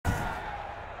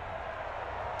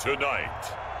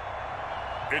Tonight,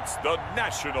 it's the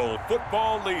National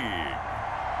Football League.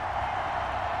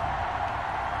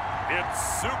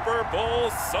 It's Super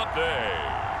Bowl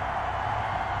Sunday.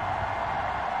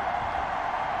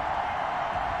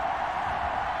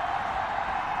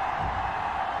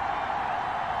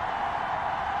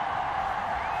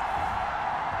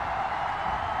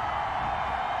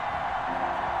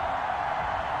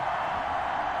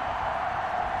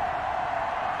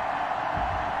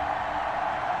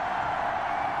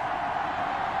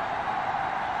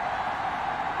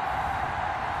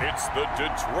 It's the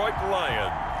Detroit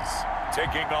Lions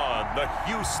taking on the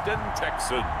Houston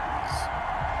Texans.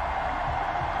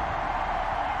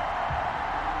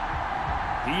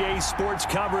 EA Sports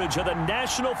coverage of the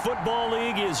National Football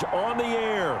League is on the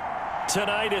air.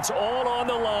 Tonight, it's all on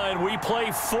the line. We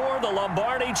play for the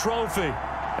Lombardi Trophy,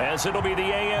 as it'll be the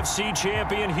AFC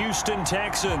champion Houston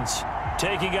Texans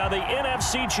taking on the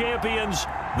NFC champions,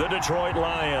 the Detroit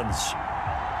Lions.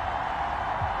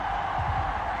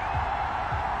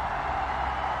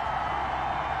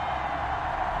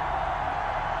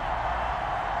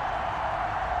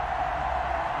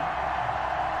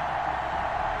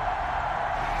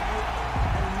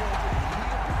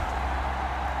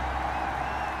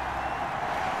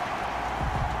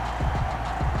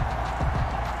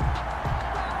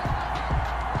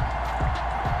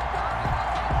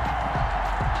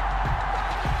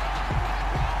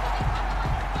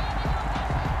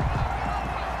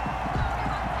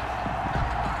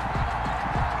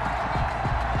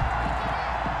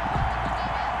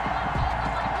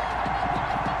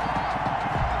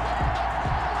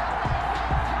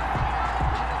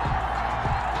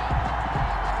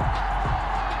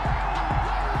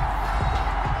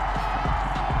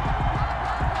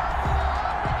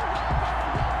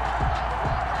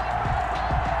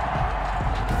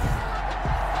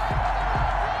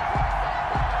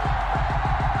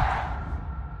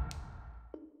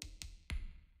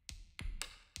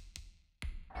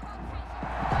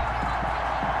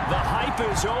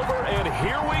 Is over, and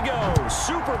here we go.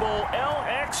 Super Bowl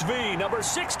LXV number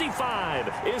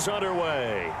 65 is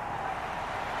underway.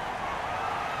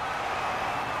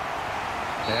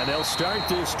 And they'll start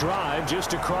this drive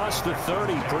just across the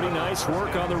 30. Pretty nice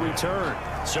work on the return.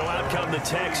 So out come the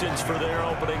Texans for their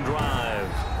opening drive.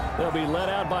 They'll be led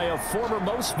out by a former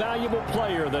most valuable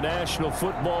player in the National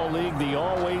Football League, the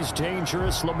always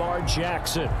dangerous Lamar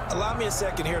Jackson. Allow me a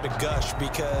second here to gush,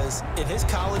 because in his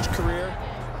college career,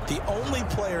 the only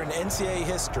player in NCAA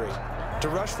history to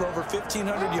rush for over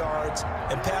 1,500 yards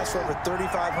and pass for over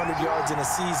 3,500 yards in a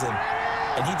season,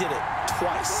 and he did it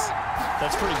twice.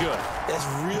 That's pretty good. That's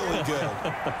really good.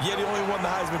 Yet he only won the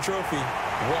Heisman Trophy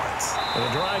once. And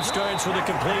the drive starts with a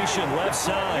completion left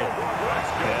side.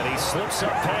 And he slips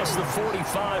up past the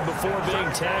 45 before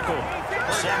being tackled.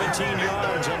 17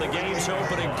 yards on the game's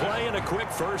opening play and a quick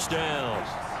first down.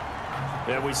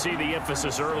 And we see the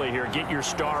emphasis early here. Get your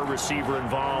star receiver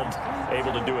involved,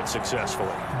 able to do it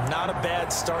successfully. Not a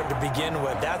bad start to begin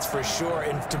with, that's for sure.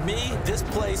 And to me, this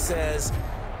play says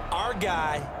our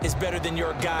guy is better than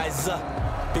your guys.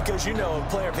 Because, you know, a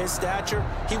player of his stature,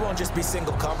 he won't just be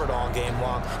single covered all game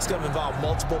long. It's going to involve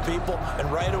multiple people. And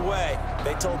right away,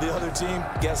 they told the other team,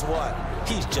 guess what?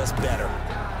 He's just better.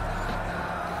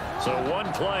 So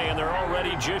one play, and they're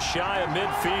already just shy of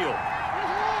midfield.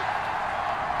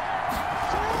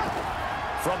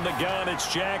 From the gun,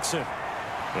 it's Jackson.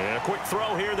 And a quick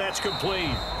throw here, that's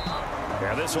complete.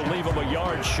 Now this will leave him a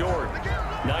yard short.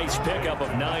 Nice pickup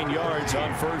of 9 yards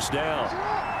on first down.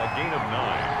 A gain of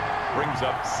 9 brings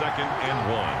up 2nd and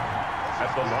 1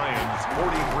 at the Lions'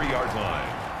 43-yard line.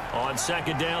 On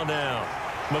second down now,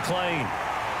 McLean.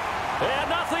 And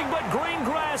nothing but green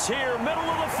grass here, middle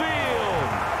of the field.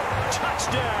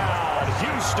 Touchdown,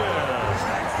 Houston.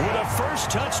 With a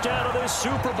first touchdown of this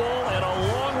Super Bowl, and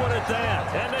a long one at that.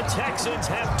 And the Texans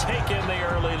have taken the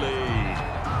early lead.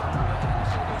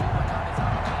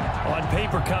 On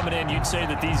paper coming in, you'd say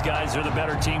that these guys are the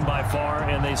better team by far,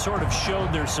 and they sort of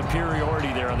showed their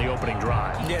superiority there on the opening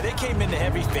drive. Yeah, they came in the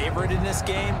heavy favorite in this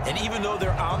game, and even though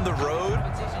they're on the road,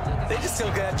 they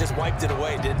just wiped it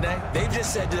away, didn't they? They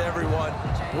just said to everyone,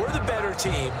 we're the better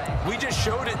team. We just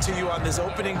showed it to you on this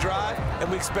opening drive, and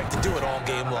we expect to do it all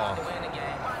game long.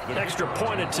 An extra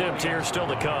point attempt here still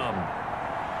to come.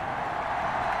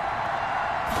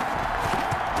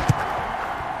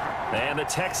 And the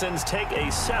Texans take a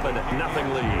 7-0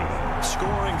 lead.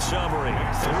 Scoring summary,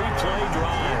 3-play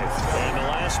drive. And the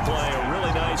last play, a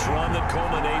really nice run that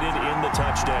culminated in the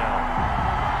touchdown.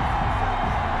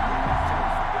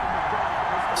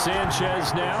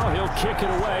 Sanchez now, he'll kick it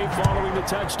away following the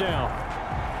touchdown.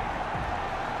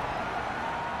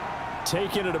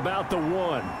 taken at about the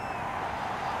 1.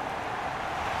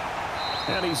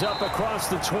 And he's up across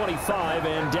the 25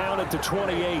 and down at the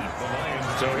 28.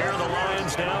 So here are the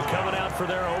Lions now coming out for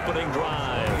their opening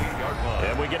drive.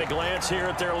 And we get a glance here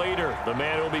at their leader, the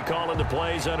man who will be calling the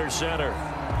plays under center.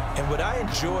 And what I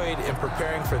enjoyed in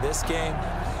preparing for this game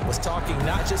was talking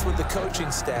not just with the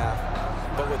coaching staff,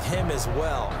 but with him as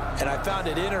well. And I found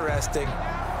it interesting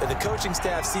that the coaching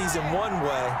staff sees him one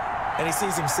way, and he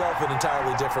sees himself an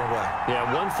entirely different way. Yeah,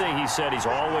 one thing he said he's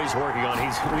always working on,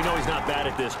 we know he's not bad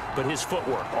at this, but his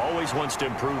footwork, always wants to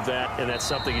improve that, and that's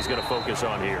something he's going to focus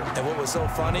on here. And what was so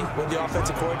funny, what the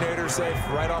offensive coordinator said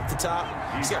right off the top,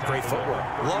 he's got great footwork.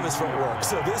 Love his footwork.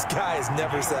 So this guy is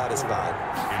never satisfied.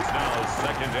 It's now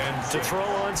 2nd and 6. To throw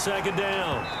on 2nd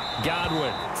down.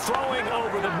 Godwin throwing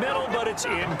over the middle, but it's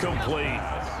incomplete.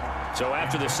 So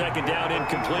after the 2nd down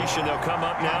incompletion, they'll come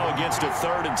up now against a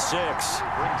 3rd and 6.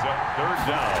 Brings up 3rd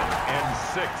down and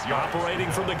 6 yards. Operating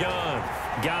from the gun.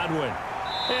 Godwin.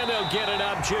 And they'll get it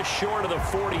up just short of the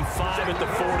 45 at the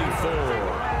 44.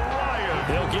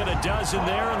 They'll get a dozen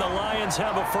there, and the Lions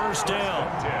have a 1st down.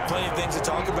 Plenty of things to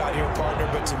talk about here, partner,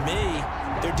 but to me,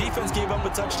 their defense gave up a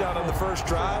touchdown on the first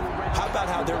drive. How about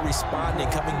how they're responding,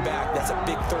 coming back? That's a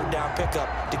big 3rd down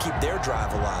pickup to keep their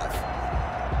drive alive.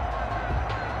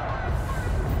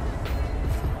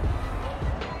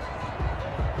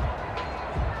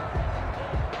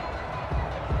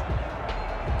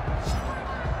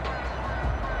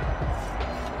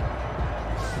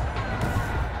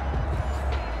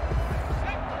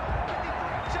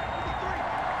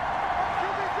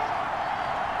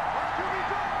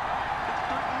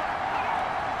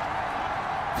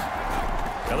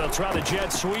 And they'll try the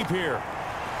jet sweep here.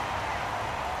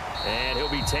 And he'll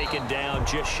be taken down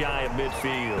just shy of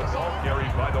midfield. Ball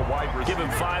carried by the wide receiver. Give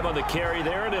him 5 on the carry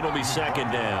there, and it'll be 2nd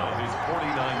down. His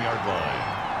 49-yard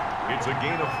line. It's a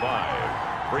gain of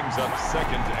 5. Brings up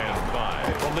 2nd and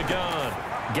 5. From the gun,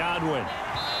 Godwin.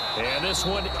 And this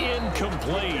one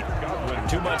incomplete.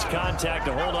 Too much contact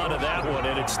to hold on to that one,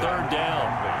 and it's 3rd down.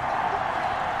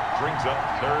 Brings up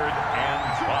 3rd and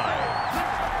 5.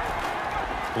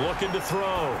 Looking to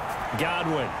throw.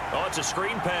 Godwin. Oh, it's a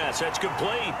screen pass. That's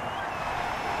complete.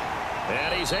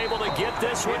 And he's able to get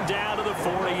this one down to the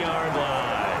 40-yard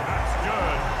line.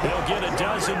 They'll get a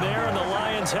dozen there, and the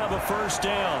Lions have a 1st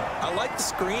down. I like the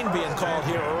screen being called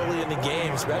here early in the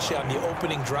game, especially on the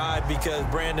opening drive, because,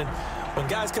 Brandon, when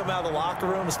guys come out of the locker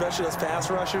room, especially those pass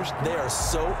rushers, they are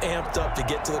so amped up to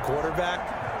get to the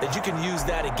quarterback that you can use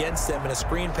that against them, and a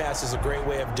screen pass is a great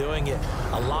way of doing it.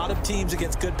 A lot of teams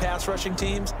against good pass rushing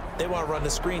teams, they want to run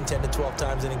the screen 10 to 12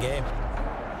 times in a game.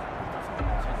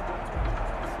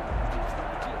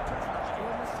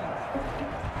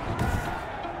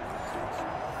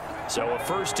 So a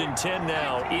 1st and 10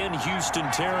 now in Houston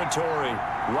territory,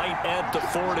 right at the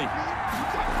 40.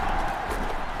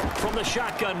 From the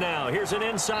shotgun now, here's an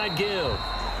inside give.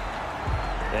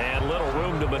 And little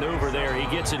room to maneuver there. He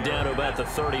gets it down to about the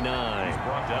 39.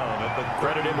 Brought down at the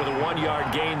Credit him with a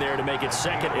 1-yard gain there to make it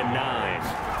 2nd and 9.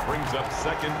 Brings up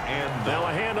 2nd and 9. Now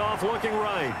a handoff looking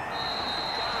right.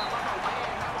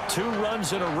 2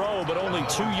 runs in a row, but only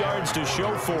 2 yards to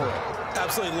show for it.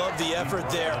 Absolutely love the effort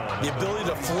there. The ability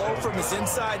to flow from his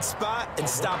inside spot and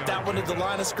stop that one at the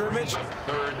line of scrimmage.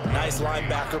 Nice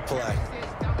linebacker play.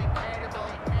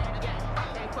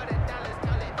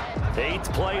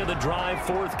 8th play of the drive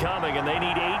forthcoming, and they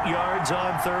need 8 yards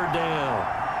on 3rd down.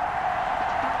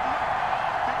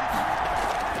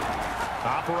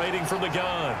 Operating from the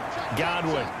gun,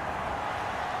 Godwin.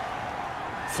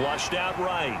 Flushed out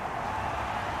right.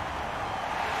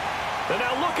 And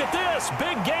now look at this.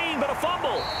 Big gain, but a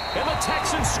fumble. And the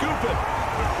Texans scoop it.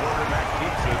 The quarterback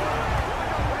keeps it.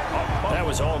 That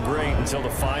was all great until the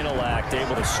final act.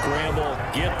 Able to scramble,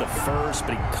 get the first,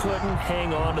 but he couldn't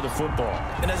hang on to the football.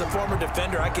 And as a former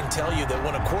defender, I can tell you that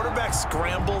when a quarterback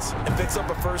scrambles and picks up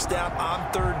a 1st down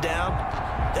on 3rd down,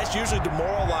 that's usually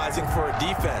demoralizing for a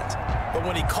defense. But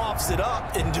when he coughs it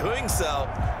up in doing so,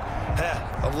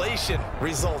 elation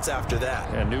results after that.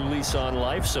 A new lease on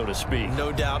life, so to speak.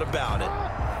 No doubt about it.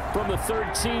 From the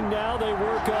 13 now, they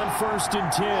work on 1st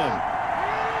and 10.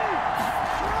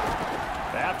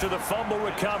 After the fumble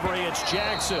recovery, it's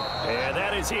Jackson. And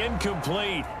that is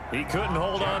incomplete. He couldn't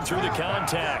hold on through the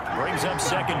contact. Brings up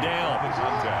 2nd down.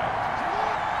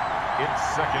 It's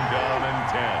 2nd down and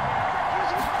 10.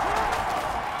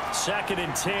 2nd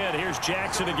and 10. Here's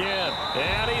Jackson again.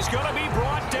 And he's going to be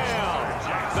brought down.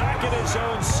 Back at his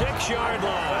own 6-yard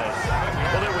line.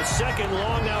 Well, it was 2nd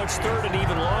long. Now it's 3rd and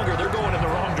even longer. They're going in the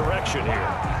wrong direction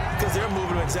here. Because they're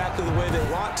moving exactly the way they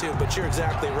want to, but you're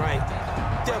exactly right.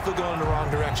 Definitely going in the wrong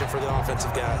direction for the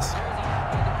offensive guys.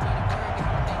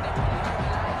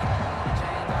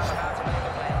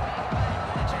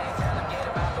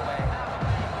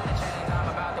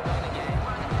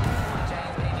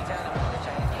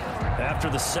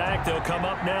 the sack, they'll come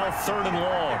up now 3rd and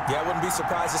long. Yeah, I wouldn't be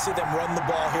surprised to see them run the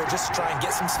ball here just to try and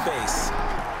get some space.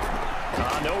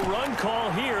 No run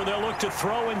call here. They'll look to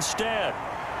throw instead.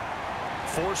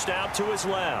 Forced out to his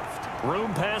left.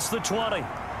 Room past the 20.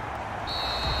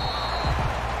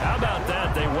 How about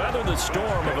that? They weather the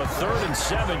storm of a 3rd and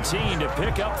 17 to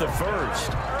pick up the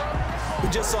first. We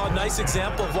just saw a nice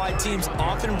example of why teams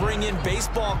often bring in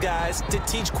baseball guys to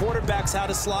teach quarterbacks how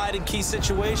to slide in key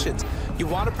situations. You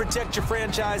want to protect your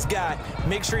franchise guy.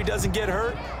 Make sure he doesn't get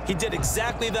hurt. He did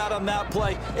exactly that on that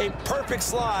play. A perfect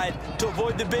slide to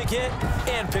avoid the big hit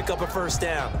and pick up a first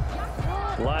down.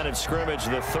 Line of scrimmage,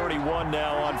 the 31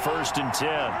 now on 1st and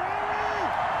 10.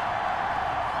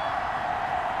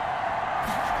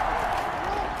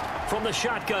 From the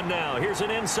shotgun now, here's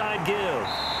an inside give.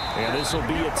 And this will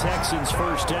be a Texans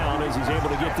first down as he's able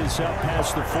to get this up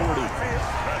past the 40.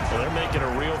 Well, they're making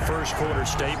a real first-quarter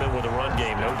statement with a run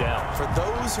game, no doubt. For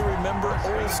those who remember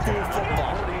old-school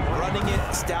football, running it,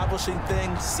 establishing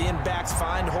things, seeing backs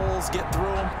find holes, get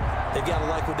through them, they've got to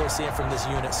like what they're seeing from this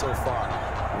unit so far.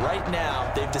 Right now,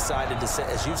 they've decided to,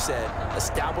 as you said,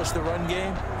 establish the run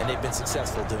game, and they've been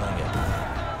successful doing it.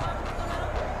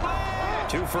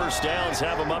 2 first downs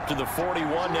have them up to the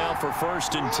 41 now for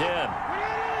 1st and 10.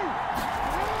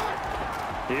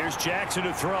 Here's Jackson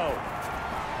to throw.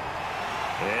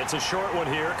 It's a short one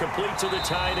here, complete to the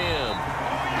tight end.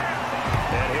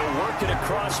 And he'll work it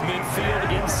across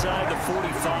midfield inside the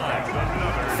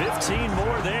 45. 15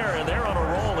 more there, and they're on a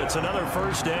roll. It's another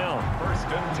first down.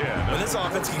 1st and 10. When this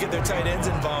offense can get their tight ends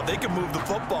involved, they can move the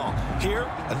football. Here,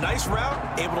 a nice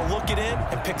route, able to look it in,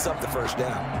 and picks up the first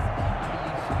down.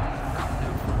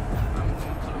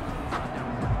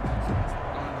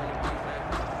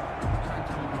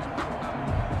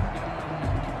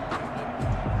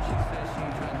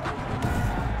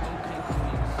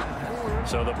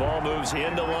 So the ball moves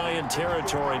into Lion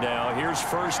territory now. Here's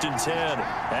 1st and 10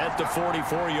 at the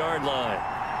 44-yard line.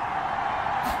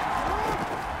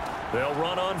 They'll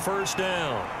run on 1st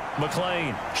down.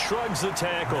 McLean shrugs the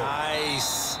tackle.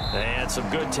 Nice. And some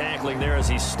good tackling there as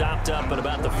he stopped up at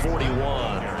about the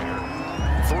 41.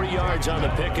 3 yards on the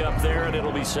pickup there, and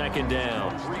it'll be 2nd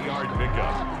down. 3-yard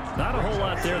pickup. Not a whole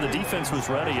lot there. The defense was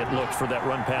ready, it looked, for that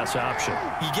run-pass option.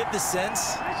 You get the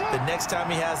sense that next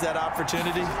time he has that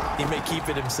opportunity, he may keep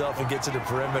it himself and get to the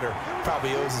perimeter.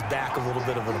 Probably owes his back a little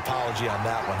bit of an apology on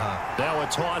that one, huh? Now a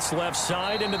toss left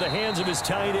side into the hands of his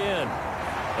tight end.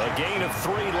 A gain of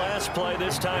 3 last play.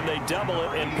 This time they double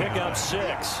it and pick up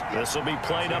 6. This will be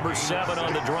play number 7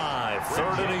 on the drive.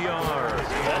 3rd and a yard.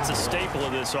 That's a staple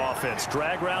of this offense.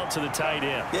 Drag route to the tight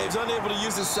end. Yeah, he's unable to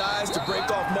use his size to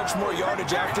break off much more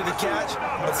yardage after the catch,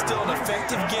 but still an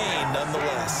effective gain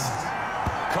nonetheless.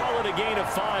 Call it a gain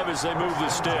of 5 as they move the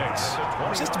sticks.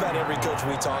 Just about every coach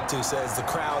we talk to says the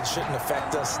crowd shouldn't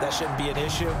affect us. That shouldn't be an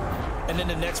issue. And then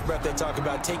the next breath they talk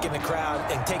about taking the crowd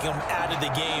and taking them out of the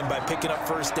game by picking up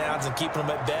first downs and keeping them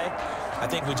at bay. I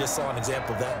think we just saw an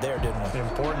example of that there, didn't we?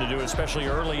 Important to do, especially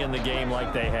early in the game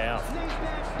like they have.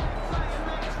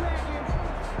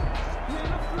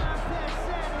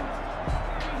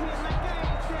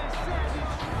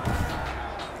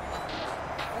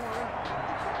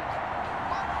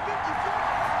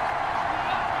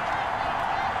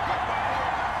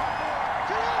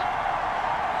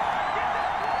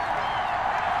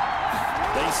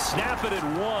 Snap it at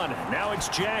 1. Now it's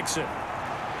Jackson.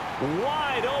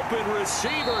 Wide open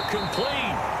receiver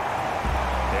complete.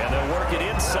 And they'll work it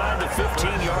inside the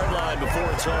 15-yard line before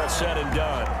it's all said and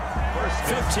done.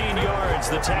 15 yards,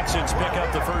 the Texans pick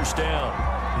up the first down.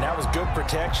 And that was good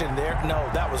protection there. No,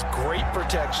 that was great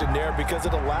protection there because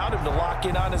it allowed him to lock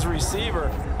in on his receiver.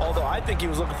 Although I think he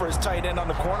was looking for his tight end on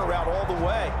the corner route all the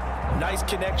way. Nice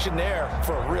connection there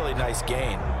for a really nice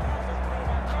gain.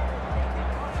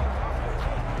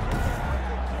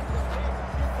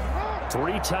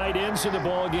 Three tight ends in the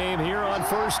ball game here on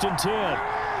 1st and 10.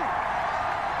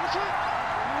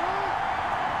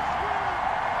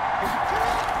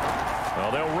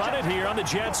 Well, they'll run it here on the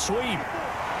jet sweep.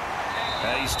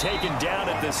 And he's taken down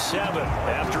at the 7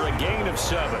 after a gain of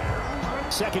 7.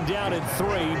 2nd down and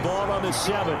 3. Ball on the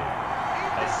 7.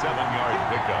 A 7-yard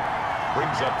pickup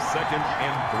brings up 2nd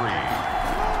and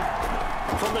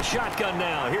 3. From the shotgun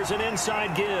now, here's an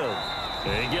inside give.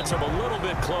 And he gets him a little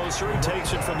bit closer. He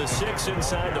takes it from the 6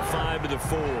 inside the 5 to the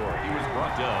 4. He was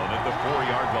brought down at the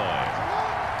 4-yard line.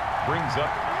 Brings up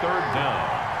 3rd down.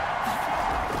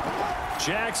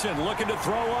 Jackson looking to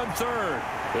throw on 3rd.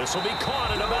 This will be caught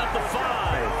at about the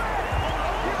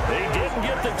 5. They didn't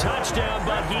get the touchdown,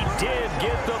 but he did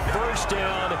get the first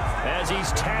down as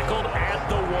he's tackled at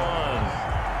the 1.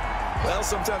 Well,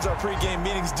 sometimes our pregame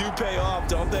meetings do pay off,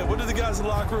 don't they? What do the guys in the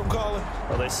locker room call him?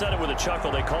 Well, they said it with a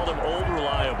chuckle. They called him Old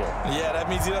Reliable. Yeah, that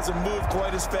means he doesn't move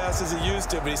quite as fast as he used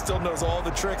to, but he still knows all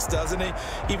the tricks, doesn't he?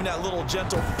 Even that little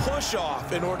gentle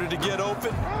push-off in order to get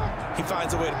open, he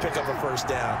finds a way to pick up a first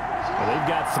down. Well, they've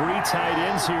got 3 tight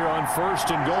ends here on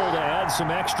 1st and goal to add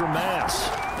some extra mass.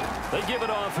 They give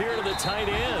it off here to the tight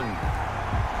end.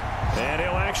 And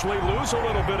he'll actually lose a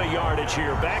little bit of yardage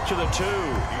here. Back to the 2.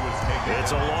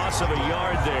 It's a loss of a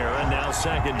yard there, and now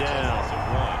 2nd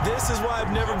down. This is why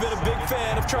I've never been a big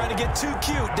fan of trying to get too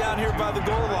cute down here by the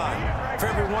goal line. For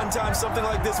every one time something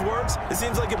like this works, it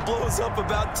seems like it blows up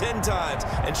about 10 times.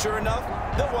 And sure enough,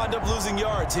 they'll wind up losing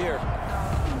yards here.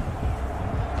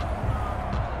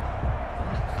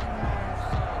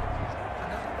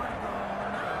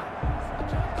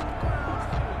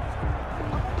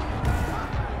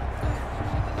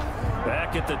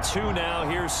 At the 2 now.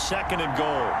 Here's 2nd and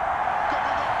goal.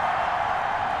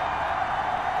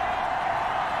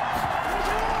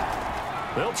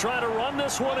 They'll try to run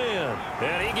this one in.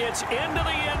 And he gets into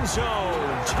the end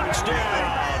zone.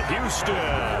 Touchdown, Houston.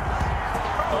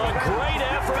 A great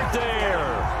effort there.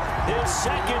 His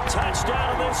 2nd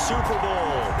touchdown of the Super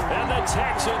Bowl. And the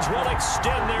Texans will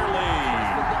extend their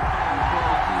lead.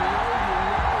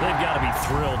 They've got to be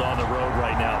thrilled on the road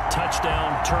right now.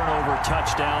 Touchdown, turnover,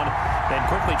 touchdown, and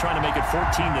quickly trying to make it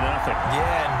 14-0. Yeah,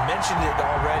 and mentioned it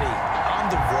already. On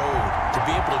the road, to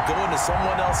be able to go into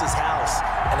someone else's house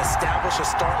and establish a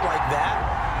start like that,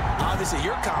 obviously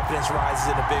your confidence rises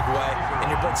in a big way,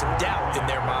 and you put some doubt in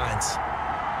their minds.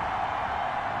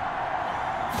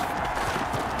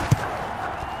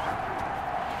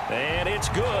 And it's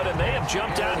good, and they have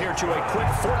jumped out here to a quick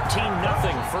 14-0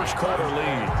 first quarter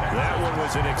lead. That one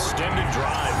was an extended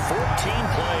drive, 14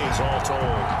 plays all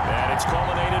told. And it's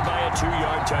culminated by a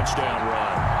 2-yard touchdown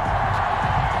run.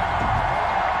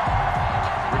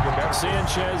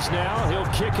 Sanchez now, he'll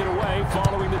kick it away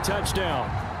following the touchdown.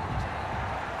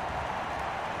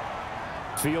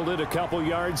 Fielded a couple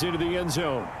yards into the end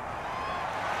zone.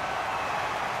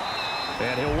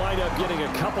 And he'll wind up getting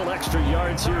a couple extra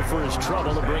yards here for his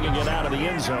trouble of bringing it out of the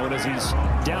end zone as he's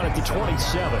down at the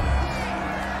 27.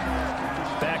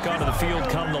 Back onto the field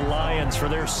come the Lions for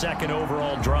their 2nd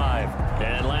overall drive.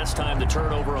 And last time the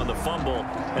turnover on the fumble,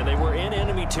 and they were in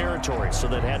enemy territory, so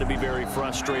that had to be very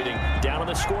frustrating. Down on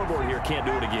the scoreboard here, can't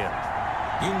do it again.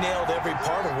 You nailed every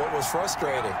part of what was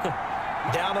frustrating.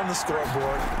 Down on the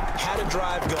scoreboard, had a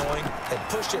drive going, and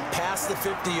pushed it past the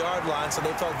 50-yard line so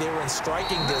they felt they were in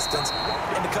striking distance,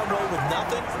 and to come away with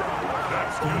nothing,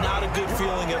 not a good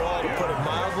feeling at all, to put it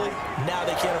mildly. Now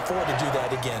they can't afford to do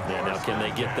that again. Yeah, now can they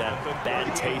get that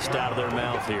bad taste out of their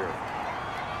mouth here?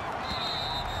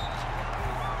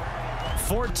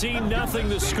 14-0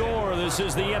 the score. This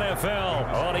is the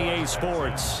NFL on EA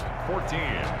Sports. 14,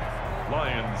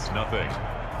 Lions nothing.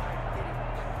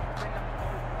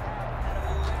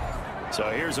 So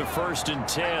here's a 1st and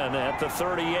 10 at the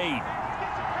 38.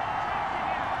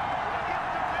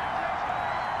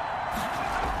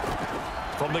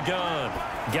 From the gun,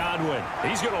 Godwin.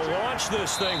 He's going to launch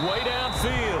this thing way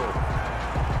downfield.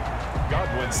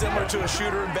 Godwin, similar to a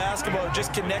shooter in basketball,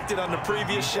 just connected on the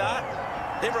previous shot.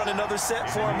 They run another set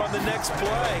for him on the next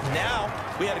play. Now,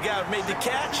 we had a guy who made the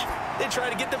catch. They tried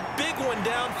to get the big one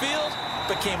downfield,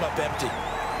 but came up empty.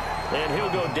 And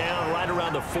he'll go down right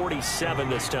around the 47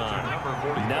 this time.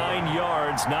 9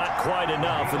 yards, not quite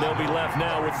enough, and they'll be left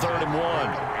now with 3rd and 1.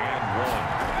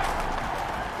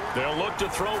 They'll look to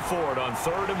throw for it on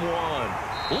 3rd and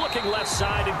 1. Looking left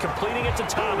side and completing it to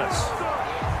Thomas.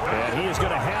 And he is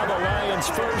going to have the Lions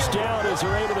first down as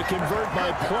they're able to convert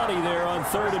by plenty there on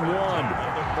 3rd and 1.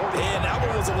 And that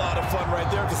one was a lot of fun right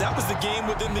there because that was the game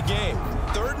within the game.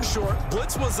 3rd and short,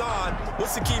 blitz was on.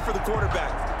 What's the key for the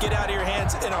quarterback? Get out of your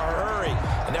hands in a hurry.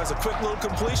 And that was a quick little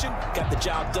completion. Got the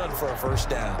job done for a first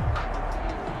down.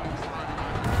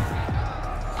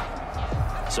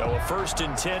 So a 1st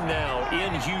and 10 now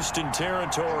in Houston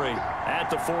territory at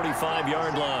the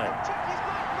 45-yard line.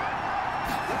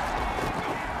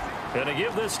 Going to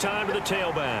give this time to the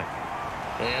tailback.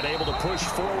 And able to push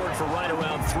forward for right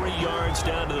around 3 yards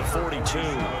down to the 42.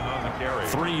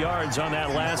 3 yards on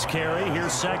that last carry.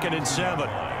 Here's 2nd and 7.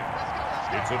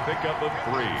 It's a pickup of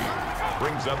 3.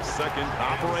 Brings up 2nd.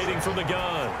 Operating from the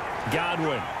gun.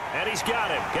 Godwin. And he's got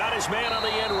him. Got his man on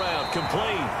the end route.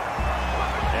 Complete.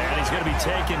 And he's going to be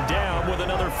taken down with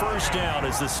another first down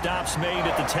as the stop's made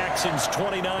at the Texans'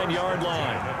 29-yard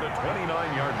line. At the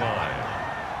 29-yard line.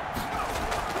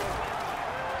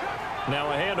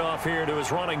 Now a handoff here to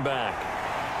his running back.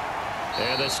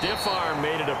 And the stiff arm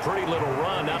made it a pretty little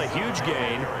run. Not a huge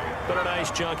gain. but a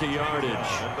nice chunk of yardage.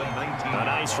 A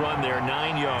nice run there,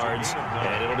 9 yards,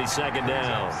 and it'll be second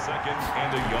down. Second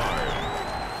and a yard.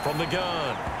 From the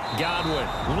gun, Godwin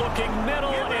looking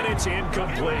middle, and it's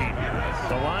incomplete.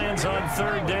 The Lions on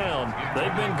third down.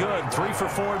 They've been good, 3 for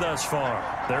 4 thus far.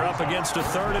 They're up against a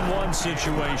 3rd-and-1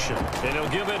 situation, and he'll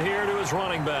give it here to his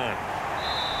running back.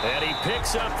 And he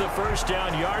picks up the first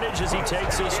down yardage as he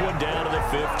takes this one down to the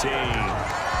 15.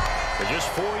 Just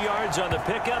 4 yards on the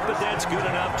pickup, but that's good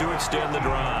enough to extend the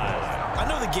drive. I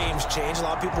know the game's changed. A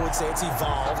lot of people would say it's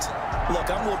evolved. Look,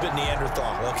 I'm a little bit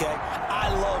Neanderthal, okay? I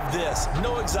love this.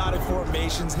 No exotic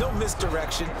formations, no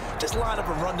misdirection. Just line up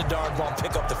and run the darn ball and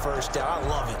pick up the first down. I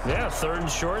love it. Yeah, 3rd and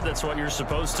short, that's what you're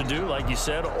supposed to do. Like you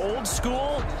said, old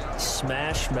school,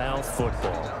 smash mouth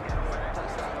football.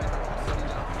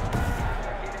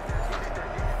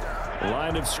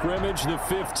 Line of scrimmage, the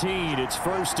 15. It's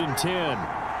 1st and 10.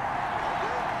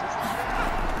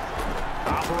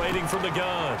 Operating from the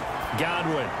gun,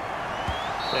 Godwin.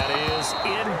 That is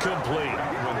incomplete.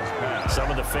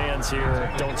 Some of the fans here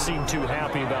don't seem too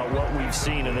happy about what we've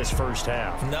seen in this first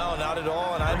half. No, not at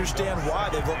all, and I understand why.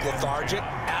 They look lethargic,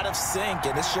 out of sync,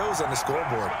 and it shows on the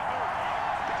scoreboard.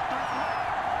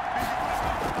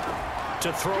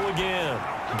 To throw again,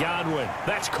 Godwin.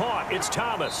 That's caught. It's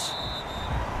Thomas.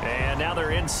 And now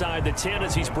they're inside the 10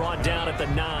 as he's brought down at the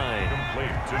 9.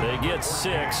 They get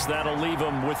 6. That'll leave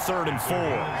them with 3rd and 4.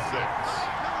 6.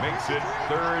 Makes it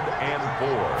 3rd and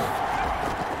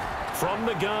 4. From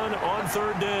the gun on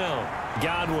 3rd down,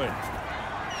 Godwin.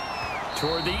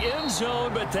 Toward the end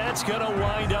zone, but that's going to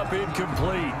wind up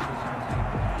incomplete.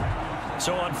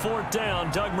 So on 4th down,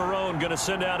 Doug Marrone going to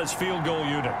send out his field goal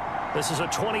unit. This is a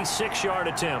 26-yard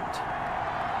attempt.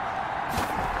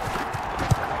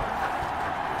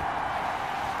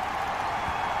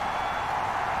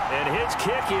 And his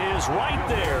kick is right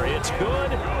there. It's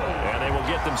good. And they will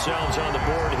get themselves on the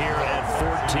board here at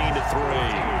 14-3.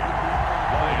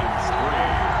 Lions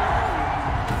 3.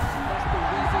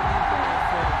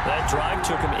 That drive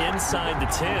took him inside the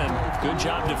 10. Good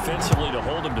job defensively to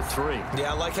hold him to 3.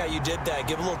 Yeah, I like how you did that.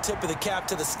 Give a little tip of the cap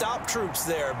to the stop troops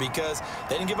there because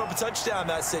they didn't give up a touchdown in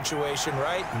that situation,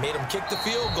 right? Made them kick the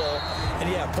field goal. And,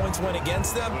 yeah, points went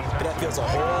against them, but that feels a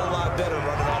whole lot better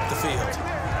running off the field.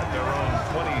 Their own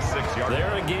 26-yard.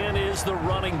 There again is the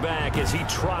running back as he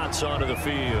trots onto the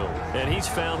field. And he's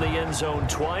found the end zone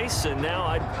twice, and now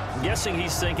I'm guessing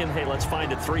he's thinking, hey, let's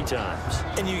find it 3 times.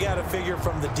 And you got to figure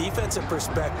from the defensive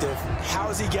perspective, how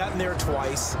has he gotten there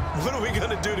twice? What are we going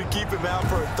to do to keep him out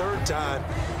for a 3rd time?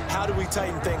 How do we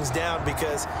tighten things down?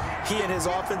 Because he and his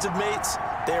offensive mates,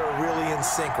 they are really in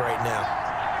sync right now.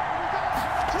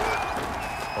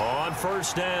 On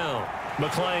 1st down,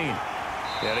 McLean.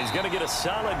 And he's going to get a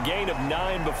solid gain of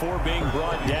 9 before being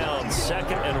brought down.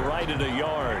 2nd and right at a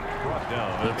yard.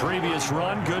 The previous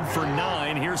run, good for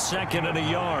 9. Here's 2nd and a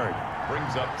yard.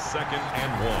 Brings up 2nd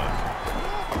and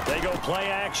 1. They go play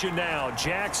action now.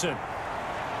 Jackson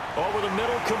over the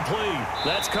middle, complete.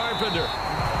 That's Carpenter.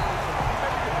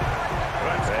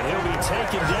 And he'll be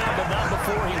taken down, but not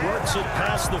before he works it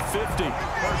past the 50.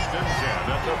 1st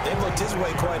and 10. They looked his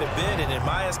way quite a bit, and in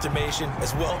my estimation,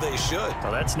 as well they should.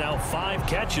 Well, that's now 5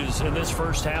 catches in this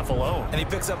first half alone. And he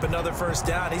picks up another 1st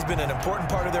down. He's been an important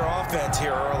part of their offense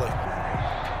here early.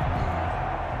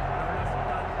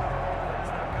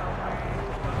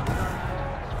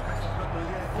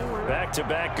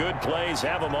 Back-to-back good plays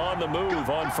have him on the move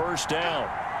on 1st down.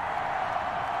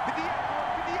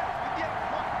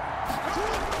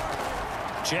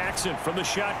 Jackson from the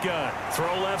shotgun.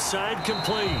 Throw left side,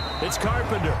 complete. It's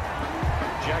Carpenter.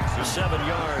 Jackson. 7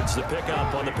 yards, the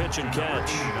pickup on the pitch and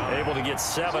catch. Able to get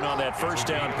 7 on that 1st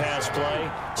down pass play.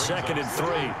 2nd and 3.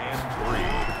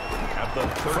 At the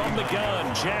 39. From the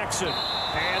gun, Jackson.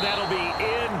 And that'll be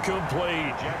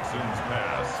incomplete. Jackson's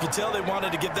pass. You can tell they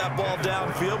wanted to get that ball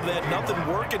downfield, but they had nothing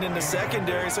working in the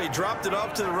secondary, so he dropped it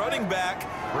off to the running back.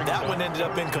 That one ended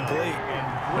up incomplete.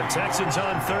 The Texans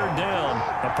on 3rd down.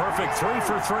 A perfect 3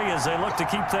 for 3 as they look to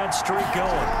keep that streak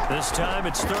going. This time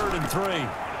it's 3rd and 3.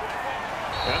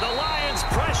 And the Lions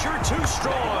pressure too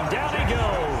strong. Down he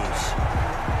goes.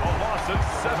 A loss of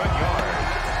 7 yards.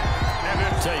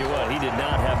 Tell you what, he did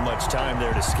not have much time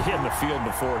there to scan the field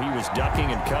before he was ducking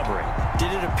and covering.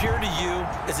 Did it appear to you,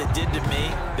 as it did to me,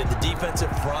 that the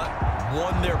defensive front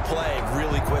won their play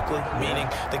really quickly? Meaning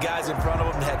the guys in front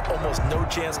of them had almost no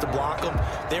chance to block them.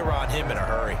 They were on him in a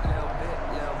hurry.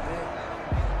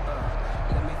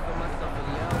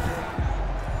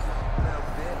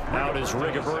 Out is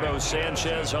Rigoberto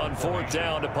Sanchez on 4th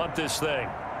down to punt this thing.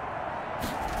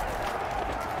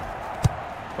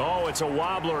 Oh, it's a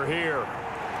wobbler here.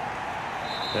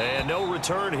 And no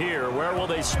return here. Where will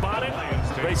they spot it?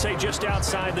 They say just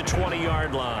outside the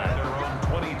 20-yard line.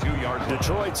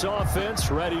 Detroit's offense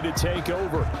ready to take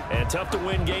over. And tough to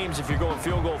win games if you're going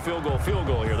field goal, field goal, field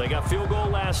goal here. They got field goal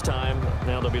last time.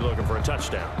 Now they'll be looking for a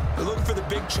touchdown. They're looking for the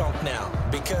big chunk now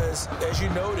because, as you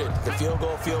noted, the field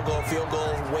goal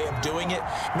way of doing it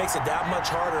makes it that much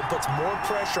harder. It puts more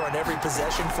pressure on every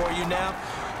possession for you now.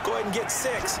 Go ahead and get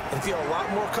 6 and feel a lot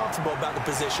more comfortable about the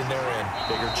position they're in.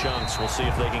 Bigger chunks. We'll see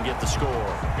if they can get the score.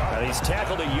 And he's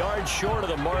tackled a yard short of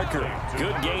the marker.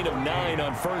 Good gain of 9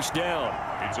 on first down.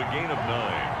 It's a gain of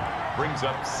 9. Brings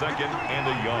up 2nd and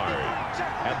a yard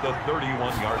at the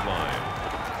 31-yard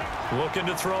line. Looking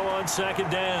to throw on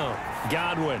 2nd down.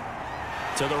 Godwin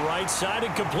to the right side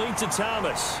and complete to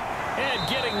Thomas. And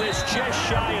getting this just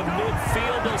shy of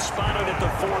midfield. They'll spot it at the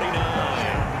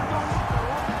 49.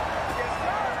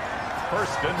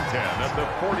 1st and 10 at the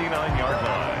 49-yard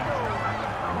line.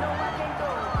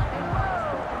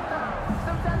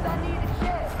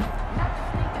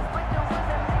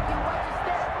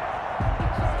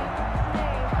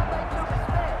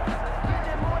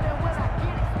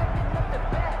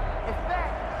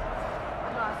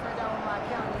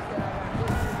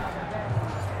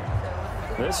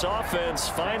 This offense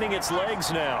finding its legs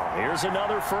now. Here's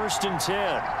another 1st and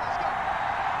 10.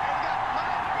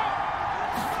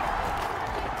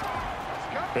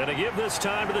 Going to give this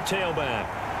time to the tailback.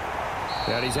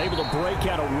 And he's able to break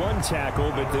out of 1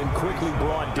 tackle, but then quickly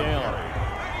brought down.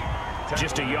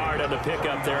 Just a yard on the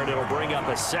pickup there, and it'll bring up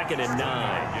a 2nd and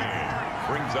 9.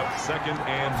 Brings up 2nd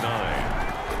and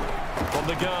 9. From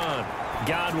the gun,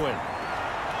 Godwin.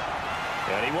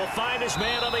 And he will find his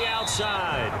man on the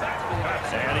outside.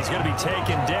 And he's going to be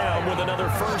taken down with another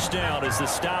 1st down as the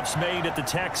stop's made at the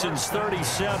Texans'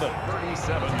 37.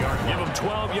 37-yard. Give him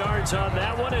 12 yards on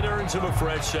that one. It earns him a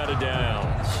fresh set of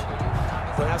downs.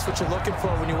 Well, that's what you're looking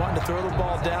for when you want to throw the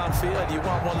ball downfield. You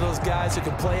want one of those guys who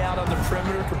can play out on the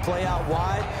perimeter, can play out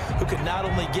wide, who can not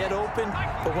only get open,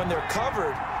 but when they're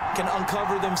covered, can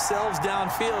uncover themselves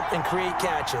downfield and create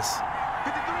catches.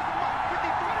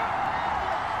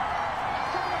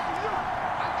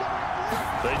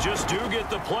 They just do get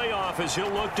the playoff as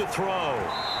he'll look to throw.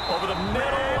 Over the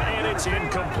middle, and it's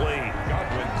incomplete.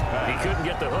 He couldn't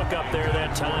get the hook up there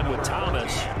that time with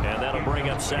Thomas, and that'll bring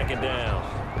up 2nd down.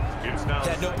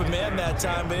 Had an open man that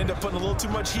time, but ended up putting a little too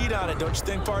much heat on it, don't you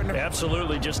think, partner?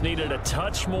 Absolutely. Just needed a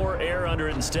touch more air under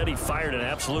it. Instead, he fired an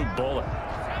absolute bullet.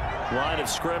 Line of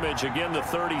scrimmage, again, the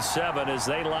 37 as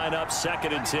they line up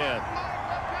 2nd and 10.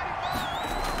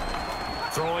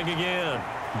 Throwing again.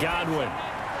 Godwin.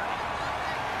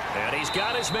 And he's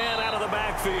got his man out of the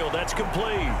backfield. That's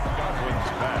complete.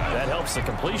 That helps the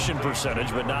completion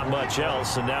percentage, but not much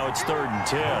else. And now it's 3rd and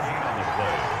 10.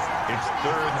 It's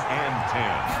 3rd and 10.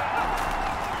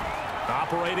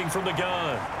 Operating from the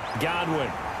gun. Godwin.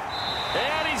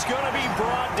 And he's going to be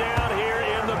brought down here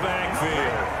in the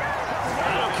backfield.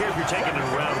 I don't care if you're taking it in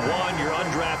round 1, you're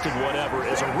undrafted, whatever.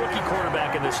 As a rookie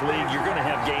quarterback in this league, you're going to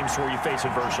have games where you face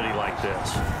adversity like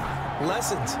this.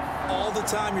 Lessons. All the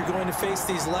time you're going to face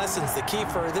these lessons. The key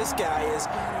for this guy is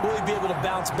will he be able to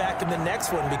bounce back in the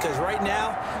next one, because right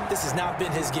now, this has not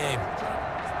been his game.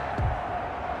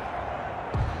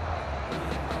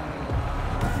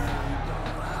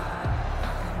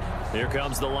 Here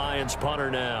comes the Lions punter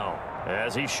now,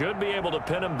 as he should be able to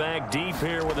pin him back deep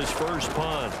here with his first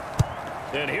punt.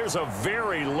 And here's a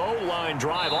very low line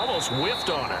drive, almost whiffed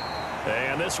on it.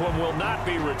 And this one will not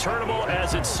be returnable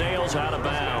as it sails out of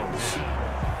bounds.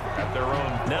 At their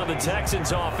own. Now the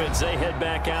Texans offense, they head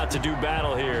back out to do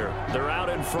battle here. They're out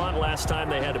in front. Last time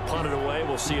they had to punt it away.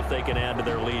 We'll see if they can add to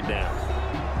their lead now.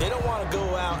 They don't want to go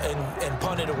out and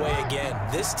punt it away again.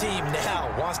 This team now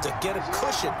wants to get a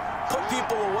cushion, put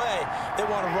people away. They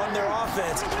want to run their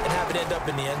offense and have it end up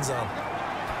in the end zone.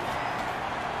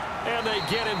 And they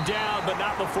get him down, but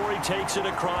not before he takes it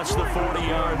across the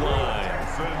 40-yard line.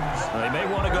 They may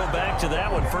want to go back to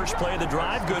that one. First play of the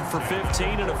drive, good for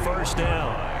 15 and a 1st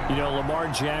down. You know, Lamar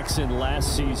Jackson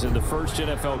last season, the first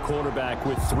NFL quarterback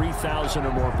with 3,000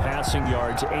 or more passing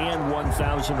yards and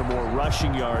 1,000 or more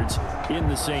rushing yards in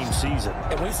the same season.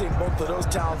 And we see both of those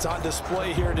talents on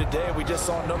display here today. We just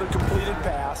saw another completed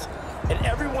pass. And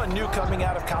everyone knew coming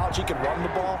out of college he could run the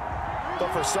ball.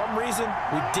 But for some reason,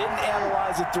 we didn't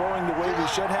analyze it throwing the way we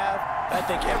should have. I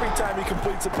think every time he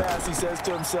completes a pass, he says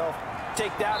to himself,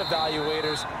 take that,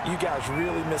 evaluators. You guys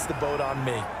really missed the boat on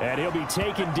me. And he'll be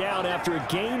taken down after a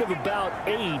gain of about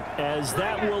 8, as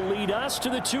that will lead us to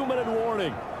the 2-minute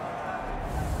warning.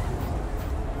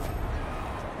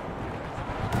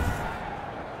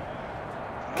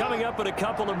 Coming up in a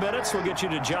couple of minutes. We'll get you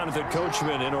to Jonathan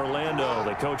Coachman in Orlando.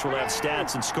 The coach will have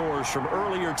stats and scores from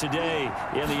earlier today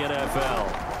in the NFL.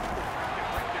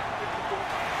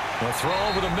 The throw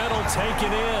over the middle,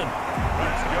 taken in.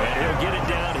 And he'll get it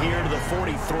down here to the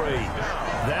 43.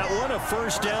 That one, a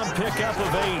first down pickup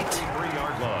of 8.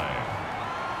 3-yard line.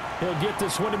 He'll get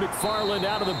this one to McFarland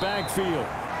out of the backfield.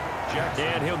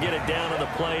 And he'll get it down on the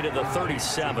play to the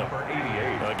 37.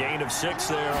 A gain of 6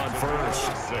 there on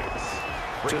first.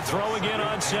 To throw again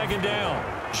on second down.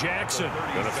 Jackson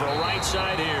going to throw right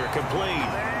side here, complete.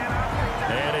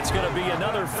 And it's going to be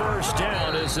another first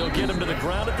down as they'll get him to the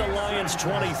ground at the Lions'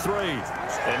 23.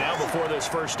 And now before this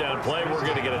first down play, we're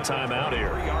going to get a timeout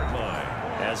here,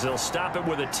 as they'll stop it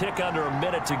with a tick under a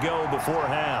minute to go before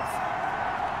half.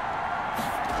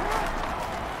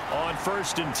 On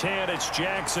 1st and 10, it's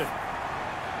Jackson.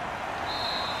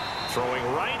 Throwing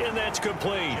right, and that's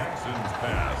complete.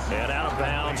 And out of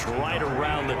bounds right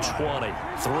around the 20.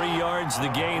 3 yards the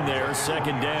gain there,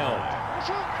 second down.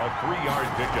 A 3-yard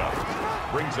pickup.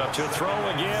 Brings up to throw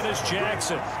again is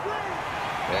Jackson.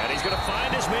 And he's going to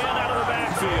find his man out of the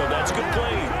backfield. That's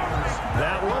complete.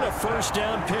 That one, a first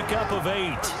down pickup of 8. 10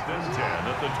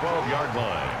 at the 12-yard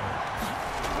line.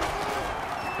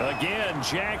 Again,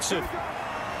 Jackson.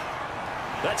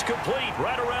 That's complete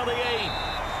right around the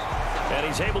 8. And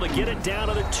he's able to get it down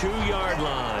to the 2-yard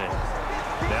line.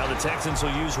 Now the Texans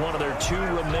will use one of their 2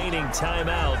 remaining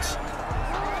timeouts,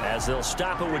 as they'll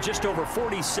stop it with just over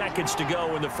 40 seconds to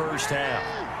go in the first half.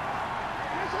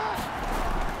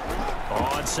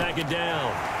 On second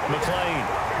down, McLean.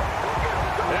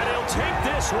 And he'll take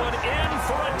this one in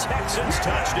for a Texans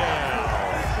touchdown.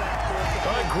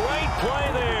 A great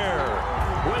play there,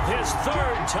 with his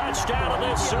 3rd touchdown of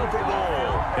this Super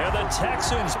Bowl. And the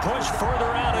Texans push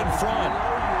further out in front.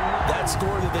 That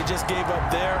score that they just gave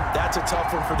up there, that's a tough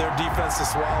one for their defense to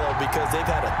swallow, because they've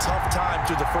had a tough time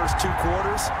through the first 2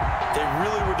 quarters. They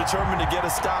really were determined to get a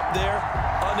stop there.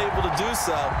 Unable to do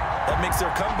so, that makes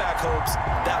their comeback hopes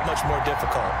that much more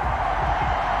difficult.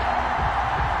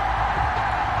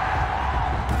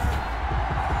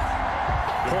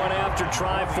 Point after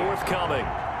try forthcoming.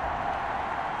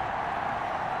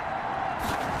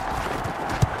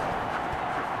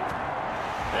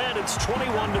 And it's 21-3.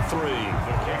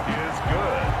 The kick is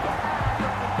good.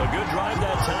 A good drive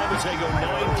that time as they go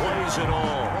 9 plays in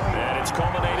all. And it's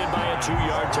culminated by a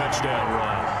 2-yard touchdown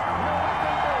run.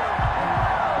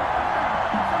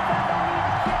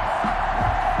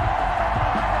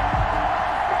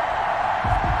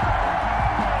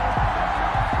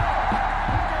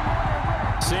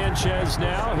 Sanchez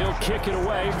now, he'll kick it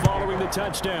away following the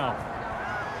touchdown.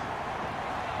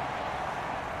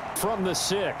 From the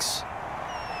 6.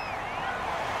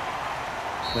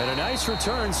 And a nice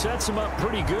return sets him up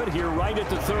pretty good here right at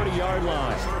the 30-yard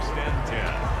line. 1st and 10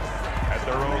 at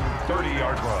their own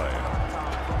 30-yard line.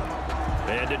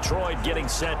 And Detroit getting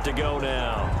set to go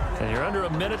now. And you're under a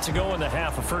minute to go in the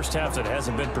half, a first half that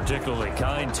hasn't been particularly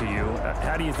kind to you.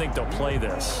 How do you think they'll play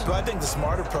this? Well, I think the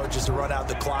smart approach is to run out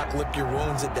the clock, lick your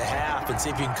wounds at the half, and see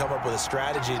if you can come up with a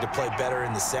strategy to play better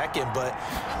in the second. But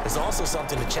there's also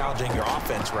something to challenging your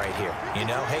offense right here. You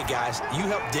know, hey, guys, you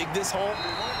help dig this hole.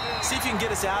 See if you can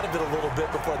get us out of it a little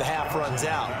bit before the half runs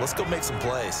out. Let's go make some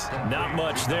plays. Not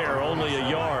much there, only a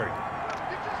yard.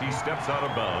 He steps out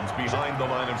of bounds behind the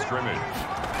line of scrimmage.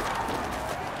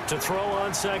 To throw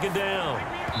on second down,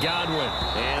 Godwin.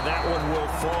 And that one will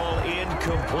fall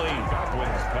incomplete.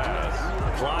 Godwin's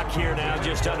pass. Clock here now,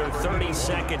 just under 30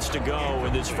 seconds to go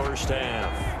in this first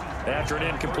half. After an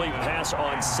incomplete pass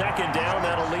on second down,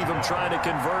 that'll leave him trying to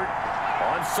convert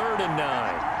on 3rd and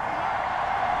 9.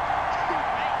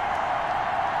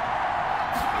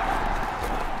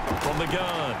 From the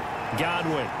gun,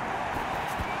 Godwin.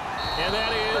 And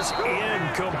that is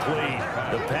incomplete.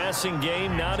 The passing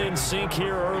game not in sync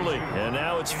here early. And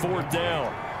now it's 4th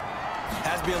down.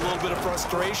 Has to be a little bit of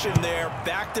frustration there.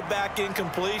 Back-to-back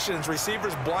incompletions.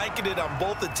 Receivers blanketed on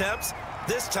both attempts,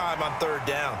 this time on 3rd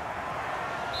down.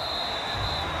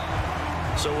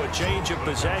 So a change of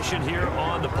possession here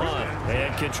on the punt.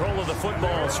 And control of the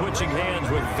football switching hands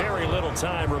with very little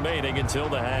time remaining until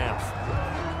the half.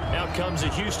 Out comes the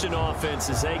Houston offense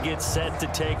as they get set to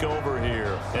take over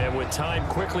here. And with time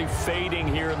quickly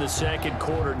fading here in the second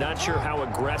quarter, not sure how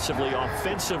aggressively,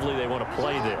 offensively they want to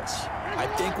play this. I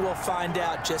think we'll find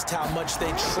out just how much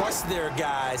they trust their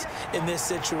guys in this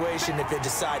situation if they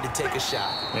decide to take a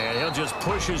shot. And he'll just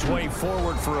push his way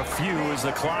forward for a few as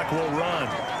the clock will run.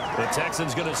 The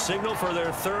Texans going to signal for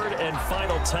their 3rd and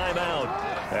final timeout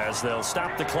as they'll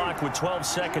stop the clock with 12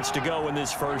 seconds to go in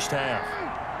this first half.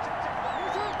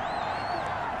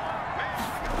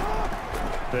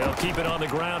 They'll keep it on the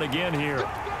ground again here.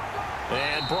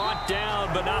 And brought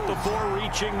down, but not before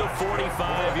reaching the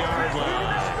 45-yard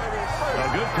line. A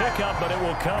good pickup, but it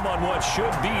will come on what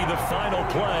should be the final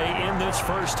play in this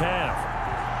first half.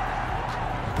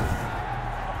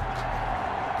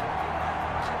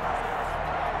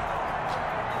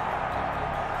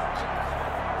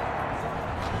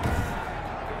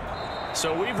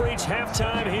 So we've reached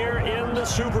halftime here in the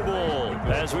Super Bowl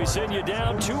as we send you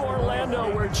down to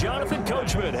Orlando where Jonathan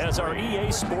Coachman has our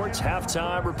EA Sports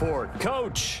Halftime Report.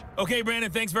 Coach. Okay, Brandon,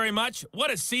 thanks very much.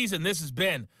 What a season this has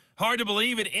been. Hard to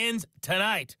believe it ends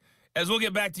tonight as we'll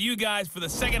get back to you guys for the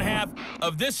second half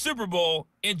of this Super Bowl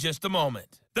in just a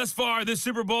moment. Thus far, this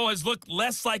Super Bowl has looked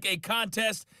less like a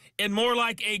contest and more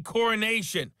like a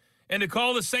coronation. And to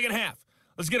call the second half,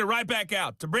 let's get it right back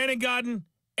out to Brandon Godden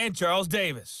and Charles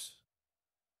Davis.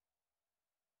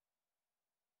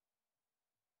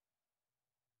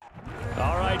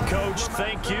 All right, Coach,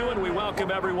 thank you, and we welcome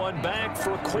everyone back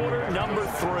for quarter number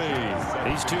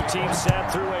 3. These two teams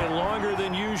sat through a longer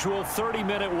than usual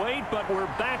 30-minute wait, but we're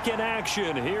back in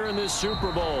action here in this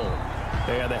Super Bowl.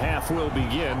 And the half will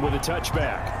begin with a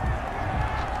touchback.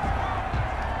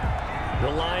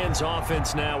 The Lions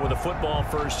offense now with a football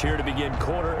first here to begin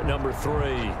quarter number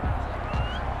 3.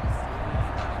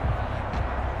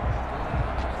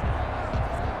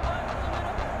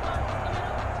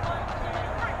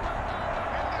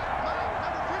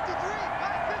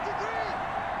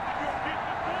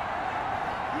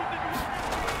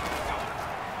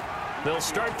 They'll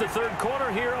start the third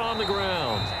quarter here on the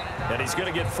ground. And he's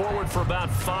going to get forward for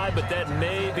about 5, but that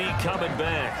may be coming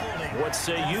back. What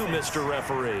say you, Mr.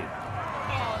 Referee?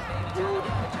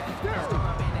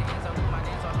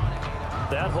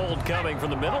 That hold coming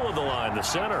from the middle of the line, the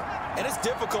center. And it's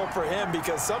difficult for him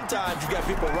because sometimes you've got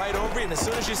people right over you, and as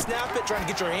soon as you snap it, trying to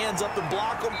get your hands up and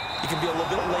block them, you can be a little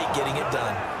bit late getting it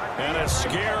done. And a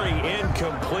scary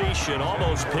incompletion,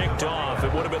 almost picked off.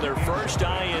 It would have been their first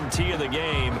INT of the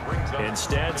game.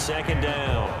 Instead, second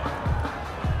down.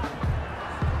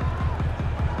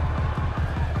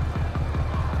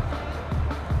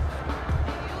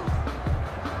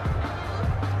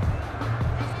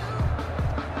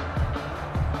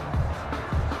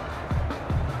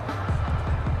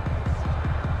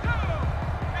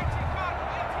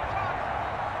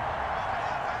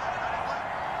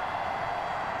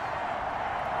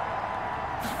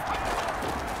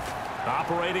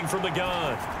 Operating from the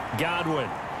gun, Godwin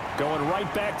going right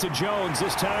back to Jones.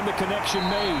 This time the connection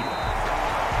made.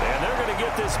 And they're going to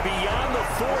get this beyond the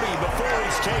 40 before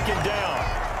he's taken down.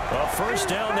 A first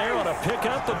down there on a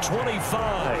pickup at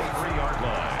 25.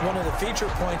 One of the feature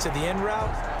points of the in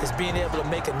route is being able to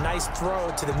make a nice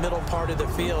throw to the middle part of the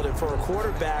field. And for a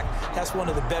quarterback, that's one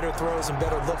of the better throws and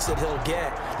better looks that he'll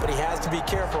get. But he has to be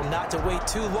careful not to wait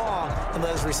too long and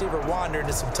let his receiver wander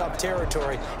into some tough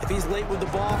territory. If he's late with the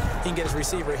ball, he can get his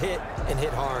receiver hit and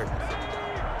hit hard.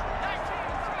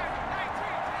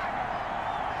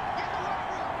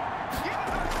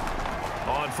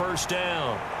 On first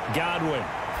down, Godwin.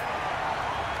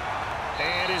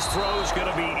 And his throw is going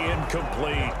to be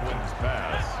incomplete.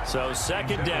 So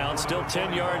second down, still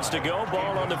 10 yards to go.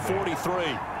 Ball on the 43.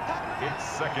 It's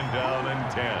second down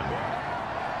and 10.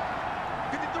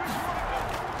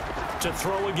 To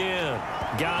throw again,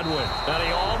 Godwin. And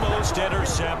he almost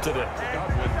intercepted it.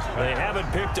 They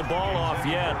haven't picked a ball off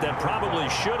yet. That probably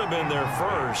should have been their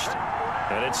first.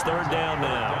 And it's third down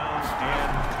now.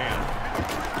 And 10.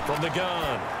 From the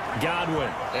gun, Godwin.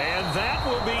 And that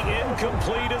will be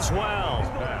incomplete as well.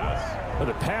 Well,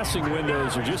 the passing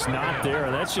windows are just not there,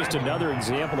 and that's just another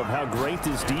example of how great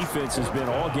this defense has been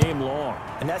all game long.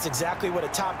 And that's exactly what a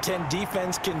top 10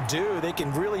 defense can do. They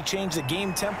can really change the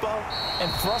game tempo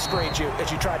and frustrate you as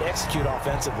you try to execute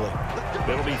offensively.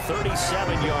 It'll be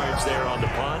 37 yards there on the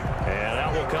punt, and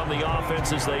out will come the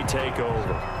offense as they take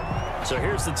over. So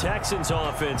here's the Texans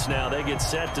offense now. They get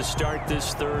set to start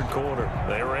this third quarter.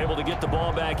 They were able to get the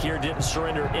ball back here, didn't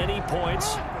surrender any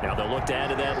points. Now they'll look to add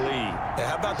to that lead. Yeah,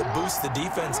 how about the boost the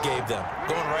defense gave them?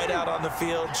 Going right out on the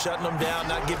field, shutting them down,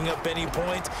 not giving up any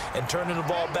points, and turning the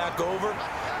ball back over.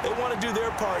 They want to do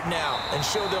their part now and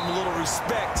show them a little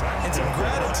respect and some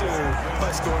gratitude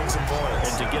by scoring some points.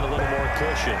 And to get a little more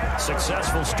cushion.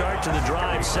 Successful start to the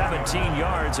drive, 17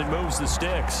 yards, and moves the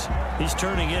sticks. He's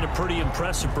turning in a pretty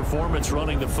impressive performance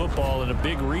running the football, and a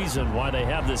big reason why they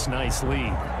have this nice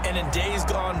lead. And in days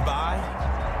gone by,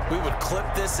 we would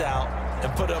clip this out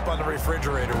and put it up on the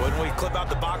refrigerator, wouldn't we? Clip out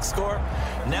the box score.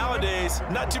 Nowadays,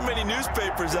 not too many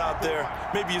newspapers out there.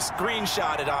 Maybe you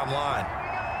screenshot it online.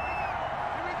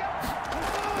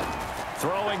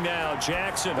 Throwing now,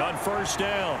 Jackson on first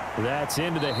down. That's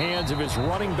into the hands of his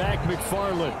running back,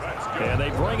 McFarland. And they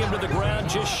bring him to the ground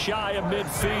just shy of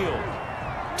midfield.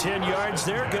 10 yards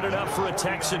there, good enough for a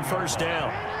Texan first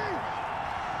down.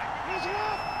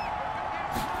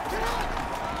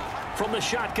 From the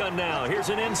shotgun now, here's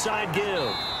an inside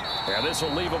give. And this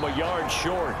will leave him a yard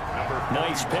short.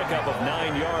 Nice pickup of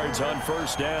 9 yards on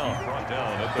first down.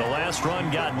 The last run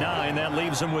got 9. That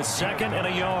leaves him with 2nd and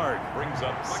a yard. Brings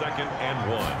up 2nd and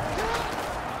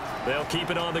 1. They'll keep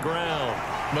it on the ground.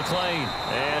 McLean,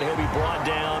 and he'll be brought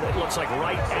down, it looks like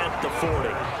right at the 40.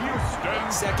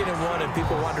 2nd and 1, and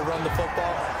people want to run the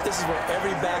football. This is where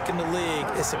every back in the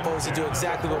league is supposed to do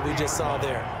exactly what we just saw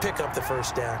there. Pick up the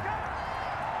first down.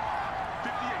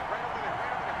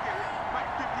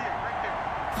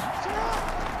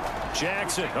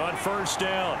 Jackson on first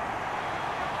down.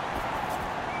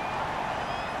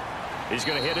 He's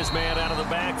going to hit his man out of the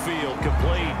backfield.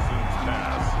 Complete.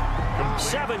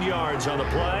 7 yards on the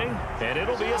play, and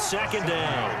it'll be a 2nd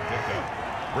down.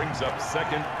 Brings up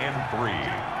 2nd and 3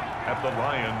 at the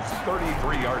Lions'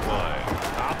 33-yard line.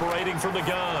 Operating from the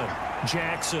gun,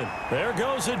 Jackson. There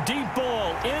goes a deep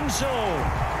ball, end zone.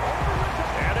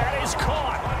 And that is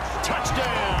caught.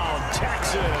 Touchdown,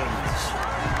 Texans.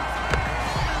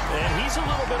 And he's a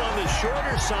little bit on the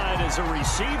shorter side as a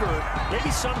receiver.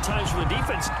 Maybe sometimes for the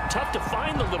defense, tough to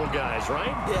find the little guys, right?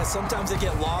 Yeah, sometimes they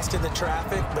get lost in the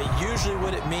traffic, but usually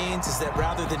what it means is that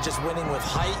rather than just winning with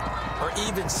height or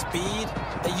even speed,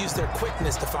 they use their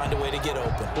quickness to find a way to get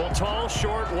open. Well, tall,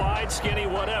 short, wide, skinny,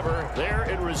 whatever, there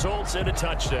it results in a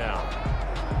touchdown.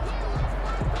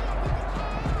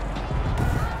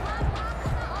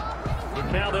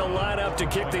 Now they'll line up to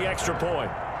kick the extra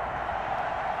point.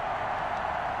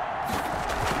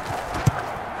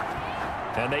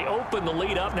 And they open the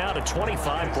lead up now to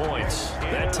 25 points.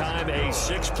 That time a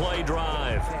 6-play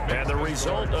drive. And the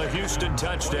result, a Houston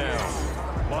touchdown.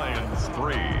 Lions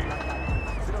 3.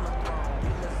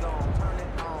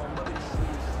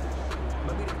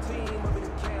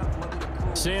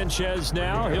 Sanchez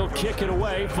now, he'll kick it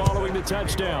away following the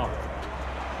touchdown.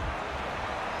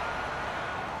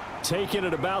 Taking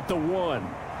it about the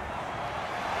 1.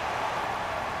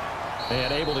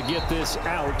 And able to get this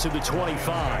out to the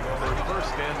 25. For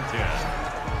 1st and 10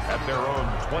 at their own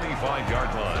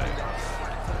 25-yard line.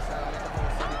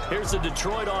 Here's the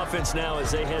Detroit offense now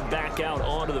as they head back out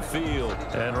onto the field.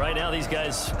 And right now these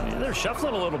guys, they're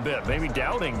shuffling a little bit, maybe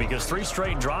doubting, because 3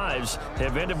 straight drives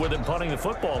have ended with them punting the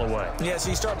football away. Yeah, so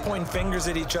you start pointing fingers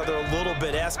at each other a little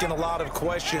bit, asking a lot of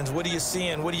questions. What are you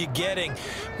seeing? What are you getting?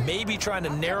 Maybe trying to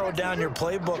narrow down your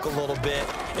playbook a little bit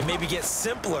and maybe get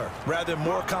simpler rather than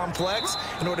more complex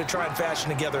in order to try and fashion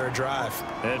together a drive.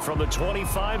 And from the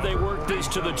 25, they work this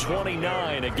to the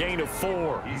 29, a gain of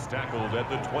 4. He's tackled at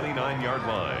the 29-yard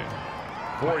line.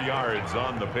 4 yards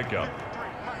on the pickup.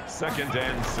 2nd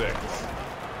and 6.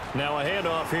 Now a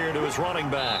handoff here to his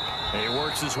running back. He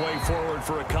works his way forward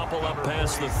for a couple up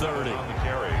past the 30. On the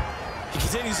carry. He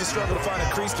continues to struggle to find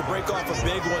a crease to break off a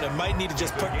big one and might need to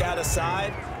just put that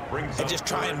aside and just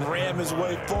try and ram his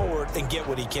way forward and get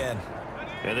what he can.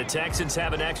 And the Texans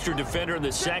have an extra defender in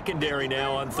the secondary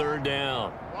now on 3rd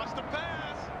down.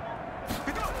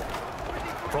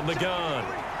 From the gun,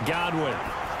 Godwin.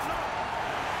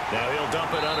 Now he'll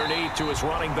dump it underneath to his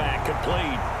running back,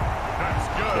 complete. That's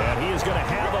good. And he is going to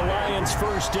have the Lions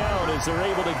first down as they're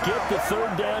able to get the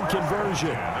 3rd down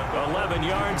conversion. 11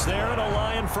 yards there and a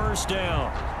Lion first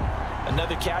down.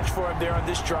 Another catch for him there on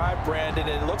this drive, Brandon,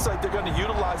 and it looks like they're going to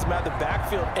utilize him out of the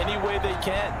backfield any way they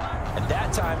can. And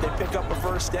that time they pick up a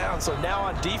first down. So now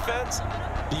on defense,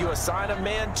 do you assign a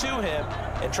man to him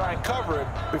and try and cover him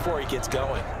before he gets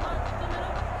going?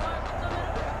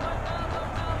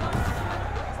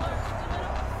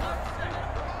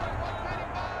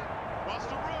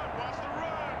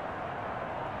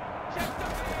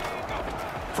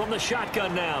 From the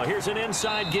shotgun now, here's an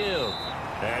inside give.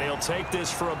 And he'll take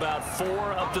this for about 4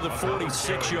 up to the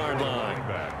 46-yard line.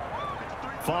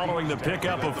 Following the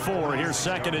pickup of 4, here's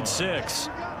 2nd and 6.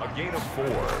 A gain of 4.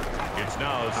 It's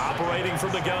now operating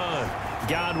from the gun.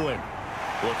 Godwin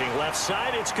looking left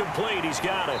side. It's complete. He's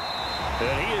got it.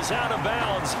 And he is out of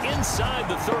bounds inside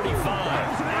the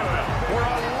 35. We're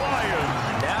on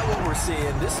Lions. Now what we're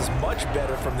seeing, this is much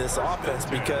better from this offense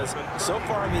because so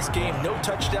far in this game, no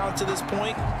touchdowns to this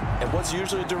point, and what's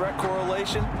usually a direct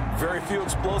correlation? Very few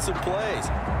explosive plays.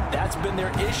 That's been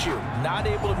their issue, not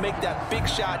able to make that big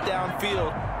shot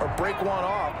downfield or break one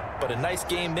off, but a nice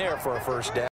game there for a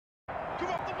first down.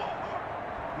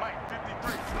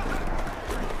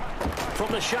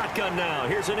 From the shotgun now,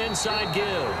 here's an inside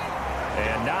give.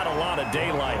 And not a lot of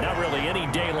daylight, not really any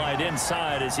daylight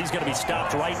inside, as he's going to be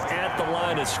stopped right at the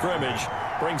line of scrimmage.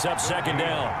 Brings up second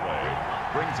down.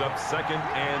 Brings up 2nd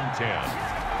and 10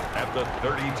 at the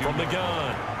 32. From the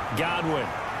gun, Godwin.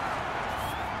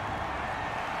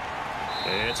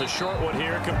 It's a short one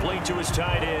here, complete to his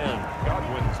tight end.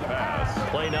 Godwin's pass.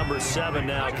 Play number 7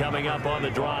 now coming up on the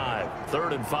drive.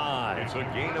 3rd and 5. It's a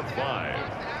gain of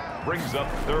 5. Brings up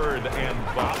 3rd and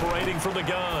 5. Operating from the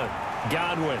gun,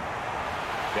 Godwin.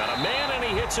 Got a man, and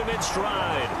he hits him in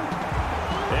stride.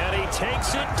 And he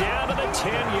takes it down to the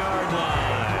 10-yard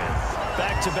line.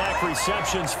 Back-to-back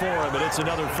receptions for him, and it's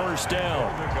another first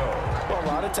down. Well, a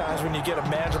lot of times when you get a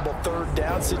manageable 3rd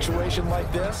down situation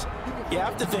like this, you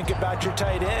have to think about your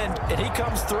tight end, and he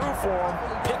comes through for him,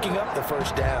 picking up the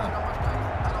first down.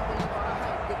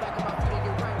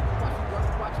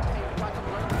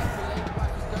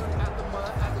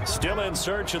 Still in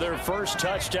search of their first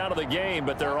touchdown of the game,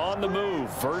 but they're on the move.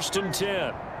 1st and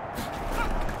 10.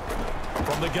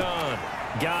 From the gun,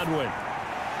 Godwin.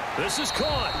 This is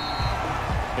caught.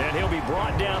 And he'll be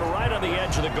brought down right on the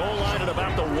edge of the goal line at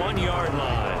about the 1-yard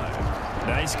line.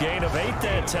 Nice gain of 8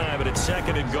 that time, but it's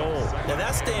 2nd and goal. Now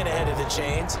that's staying ahead of the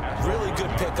chains. Really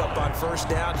good pickup on first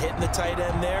down, hitting the tight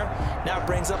end there. Now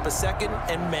brings up a 2nd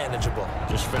and manageable.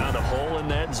 Just found a hole in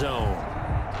that zone.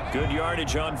 Good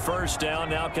yardage on first down.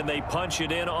 Now can they punch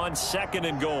it in on 2nd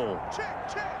and goal?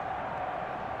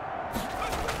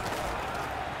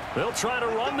 They'll try to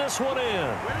run this one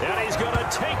in. And he's going to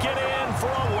take it in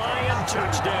for a Lion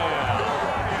touchdown.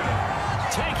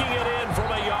 Taking it in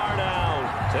from a yard out.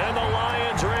 And the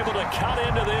Lions are able to cut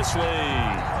into this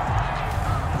lead.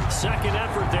 Second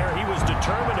effort there. He was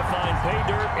determined to find pay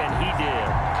dirt, and he did.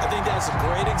 I think that's a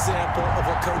great example of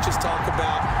what coaches talk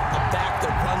about, a back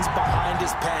that runs behind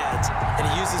his pads, and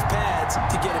he uses pads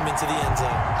to get him into the end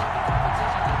zone.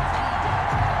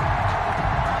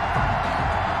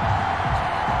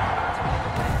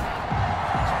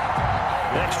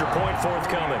 Extra point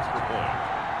forthcoming.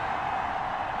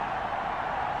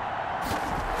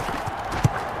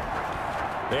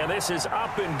 And this is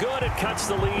up and good. It cuts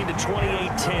the lead to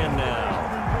 28-10 now.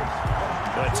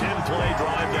 A 10-play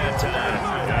drive that time.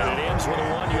 And it ends with a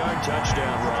 1-yard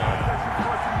touchdown run.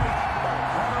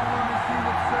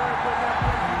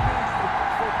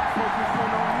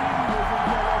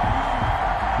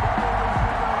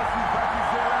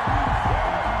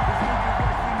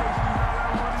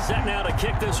 Set now to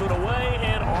kick this one away,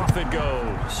 and off it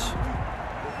goes.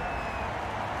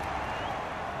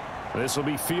 This will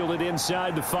be fielded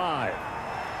inside the 5.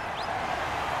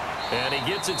 And he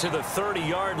gets it to the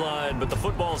 30-yard line, but the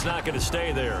football's not going to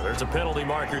stay there. There's a penalty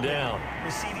marker down.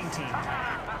 Receiving team.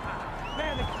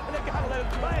 Man, they got to let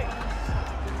him play.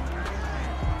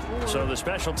 So the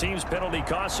special teams penalty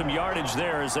cost some yardage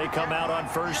there as they come out on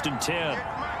 1st and 10.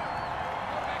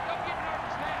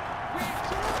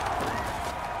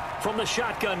 From the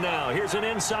shotgun now, here's an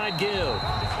inside give.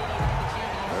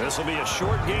 This will be a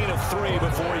short gain of 3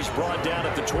 before he's brought down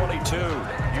at the 22.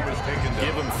 He was taken down.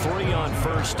 Give him 3 on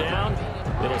first down.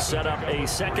 It'll set up a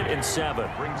 2nd and 7.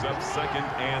 Brings up 2nd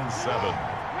and 7.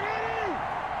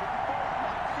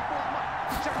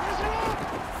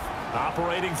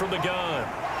 Operating from the gun.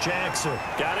 Jackson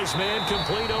got his man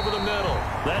complete over the middle.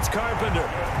 That's Carpenter.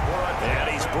 And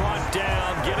he's brought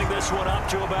down, getting this one up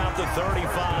to about the 35.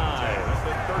 At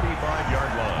the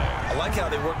 35-yard line. I like how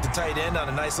they work the tight end on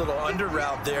a nice little under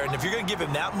route there. And if you're going to give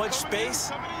him that much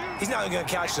space, he's not going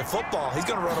to catch the football. He's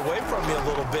going to run away from you a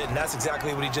little bit, and that's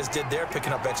exactly what he just did there,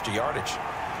 picking up extra yardage.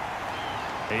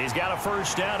 He's got a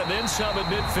first down and then some at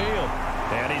midfield.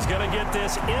 And he's going to get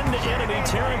this into enemy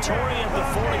territory at the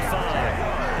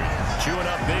 45. Chewing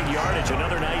up big yardage.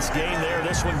 Another nice gain there.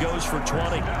 This one goes for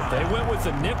 20. They went with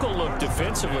the nickel look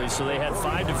defensively, so they had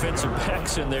 5 defensive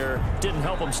backs in there. Didn't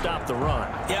help them stop the run.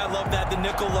 Yeah, I love that. The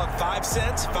nickel look, 5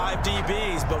 cents, 5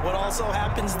 DBs. But what also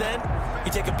happens then,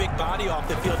 you take a big body off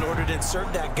the field in order to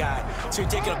insert that guy. So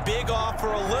you're taking a big off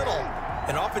for a little.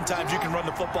 And oftentimes you can run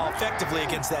the football effectively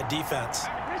against that defense.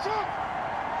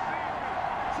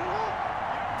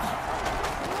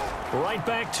 Right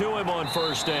back to him on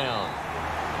first down.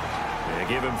 They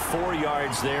give him 4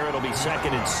 yards there. It'll be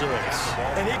 2nd and 6.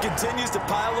 And he continues to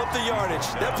pile up the yardage.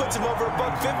 That puts him over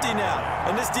 $150 now.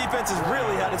 And this defense has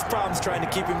really had its problems trying to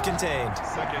keep him contained.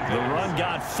 The run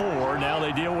got 4. Now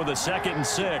they deal with a 2nd and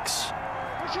 6.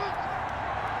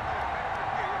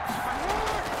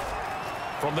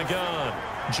 From the gun,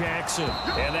 Jackson.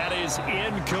 And that is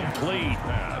incomplete.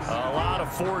 A lot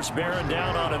of force bearing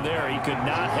down on him there. He could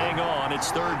not hang on.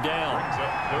 It's 3rd down. Brings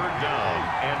up 3rd down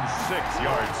and 6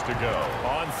 yards to go.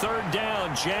 On 3rd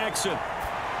down, Jackson.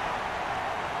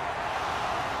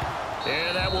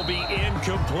 And that will be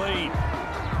incomplete.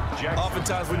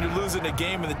 Oftentimes when you're losing a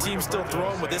game and the team's still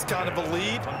throwing with this kind of a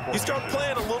lead, you start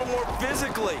playing a little more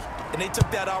physically. And they took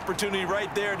that opportunity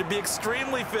right there to be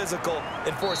extremely physical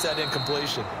and force that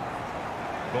incompletion.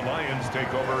 The Lions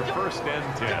take over 1st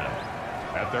and 10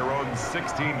 at their own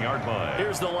 16-yard line.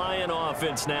 Here's the Lion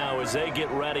offense now as they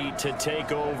get ready to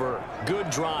take over. Good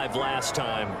drive last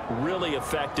time. Really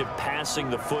effective passing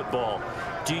the football.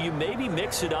 Do you maybe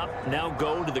mix it up, now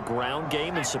go to the ground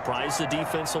game and surprise the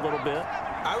defense a little bit?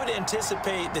 I would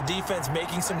anticipate the defense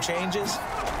making some changes,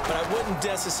 but I wouldn't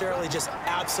necessarily just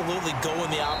absolutely go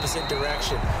in the opposite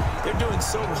direction. They're doing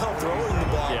so well throwing the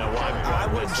ball. Yeah, I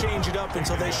wouldn't change it up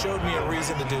until they showed me a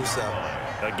reason to do so.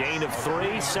 A gain of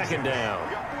 3, 2nd down.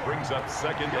 Brings up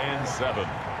 2nd and 7.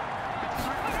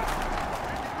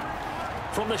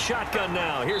 From the shotgun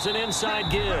now, here's an inside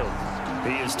give.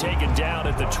 He is taken down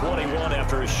at the 21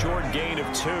 after a short gain of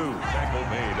 2. Tackle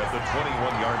made at the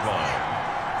 21-yard line.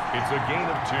 It's a gain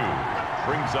of 2.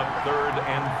 Brings up 3rd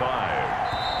and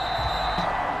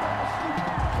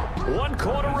 5. 1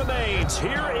 quarter remains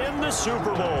here in the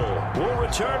Super Bowl. We'll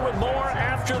return with more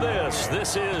after this.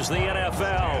 This is the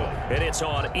NFL, and it's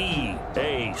on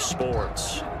EA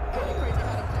Sports.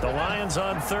 The Lions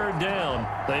on 3rd down.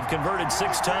 They've converted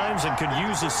 6 times and could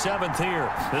use a 7th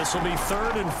here. This will be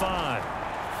 3rd and 5.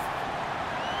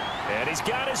 And he's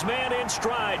got his man in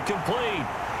stride, complete.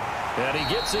 And he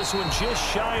gets this one just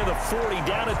shy of the 40,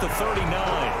 down at the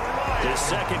 39. His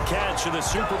 2nd catch of the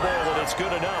Super Bowl, and it's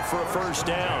good enough for a 1st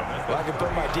down. Well, I can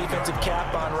put my defensive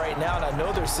cap on right now, and I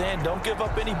know they're saying don't give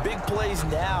up any big plays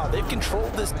now. They've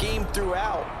controlled this game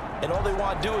throughout, and all they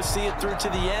want to do is see it through to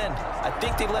the end. I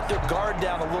think they let their guard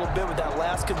down a little bit with that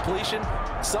last completion.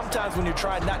 Sometimes when you're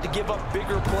trying not to give up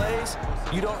bigger plays,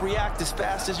 you don't react as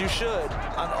fast as you should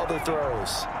on other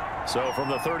throws. So from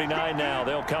the 39 now,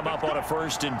 they'll come up on a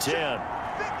 1st and 10.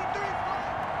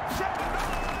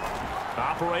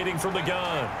 Operating from the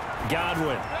gun,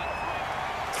 Godwin.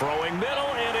 Throwing middle,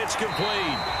 and it's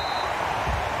complete.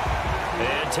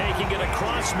 And taking it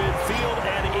across midfield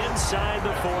and inside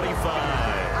the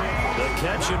 45. The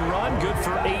catch and run, good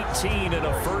for 18 and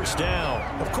a 1st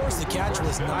down. Of course, the catch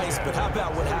was nice, but how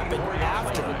about what happened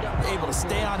after? Able to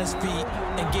stay on his feet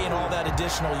and gain all that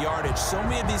additional yardage. So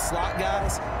many of these slot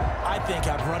guys, I think,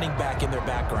 have running back in their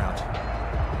background.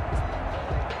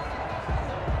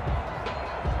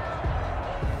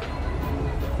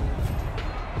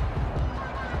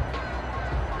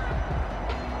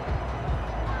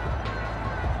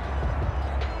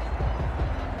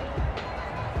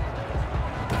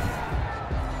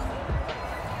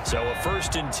 So a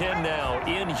 1st and 10 now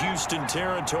in Houston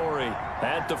territory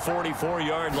at the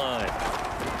 44-yard line.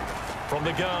 From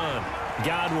the gun,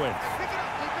 Godwin.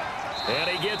 And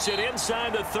he gets it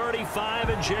inside the 35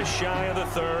 and just shy of the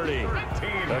 30.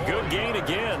 A good gain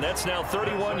again. That's now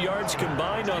 31 yards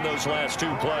combined on those last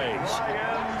 2 plays.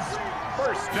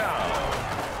 1st down.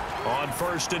 On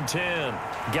 1st and 10,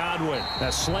 Godwin.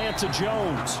 A slant to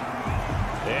Jones.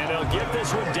 And he'll get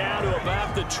this one down to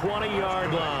about the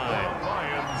 20-yard line.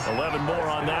 11 more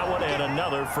on that one and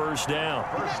another 1st down.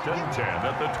 1st and 10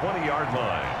 at the 20-yard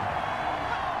line.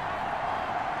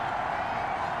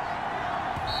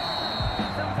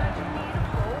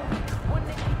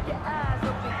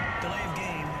 Delay of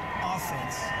game,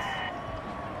 offense.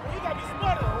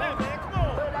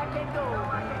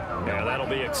 Yeah, that'll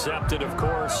be accepted, of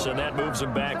course, and that moves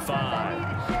him back 5.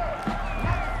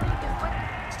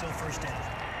 Still 1st down.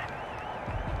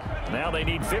 Now they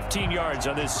need 15 yards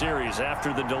on this series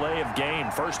after the delay of game.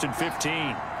 1st and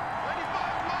 15.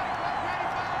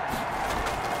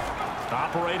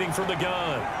 Operating from the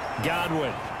gun,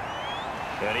 Godwin.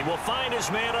 And he will find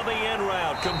his man on the end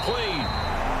route, complete.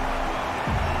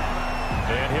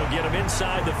 And he'll get him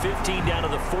inside the 15 down to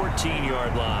the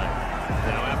 14-yard line.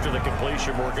 Now after the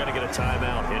completion, we're going to get a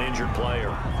timeout, an injured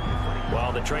player.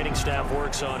 While the training staff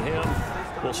works on him,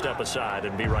 we'll step aside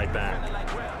and be right back.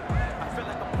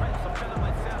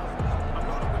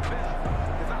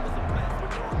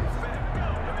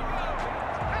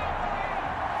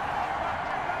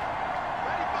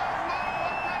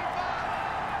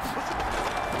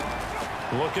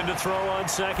 Looking to throw on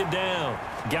 2nd down.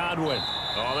 Godwin.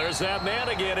 Oh, there's that man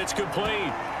again. It's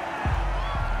complete.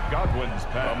 Godwin's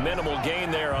pass. A minimal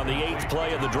gain there on the 8th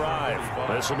play of the drive.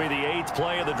 This will be the 8th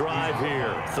play of the drive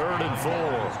here. 3rd and 4.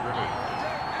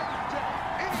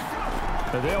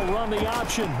 And they'll run the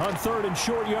option on 3rd and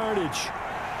short yardage.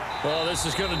 Well, this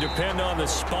is going to depend on the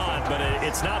spot, but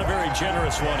it's not a very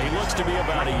generous one. He looks to be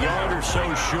about a yard or so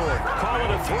short. Call it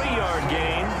a 3-yard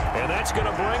gain, and that's going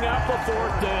to bring up a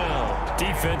 4th down.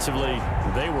 Defensively,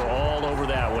 they were all over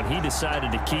that. When he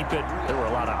decided to keep it, there were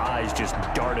a lot of eyes just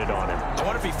darted on him. I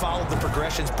wonder if he followed the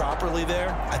progressions properly there.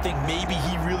 I think maybe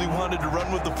he really wanted to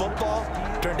run with the football.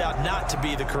 Turned out not to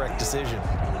be the correct decision.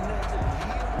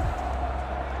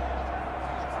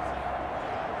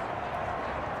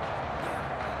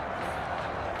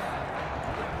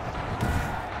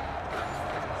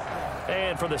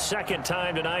 And for the second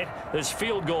time tonight, this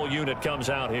field goal unit comes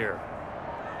out here.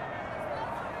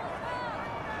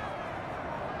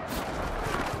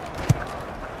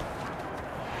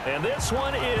 And this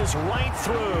one is right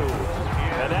through.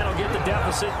 And that'll get the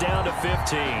deficit down to 15.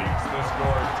 The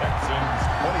score, Texans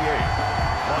 28,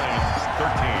 Lions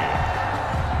 13.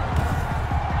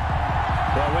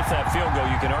 Well, with that field goal,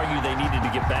 you can argue they needed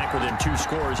to get back within 2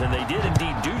 scores, and they did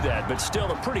indeed do that, but still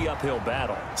a pretty uphill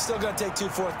battle. Still going to take 2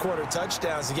 fourth-quarter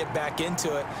touchdowns to get back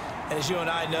into it. And as you and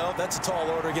I know, that's a tall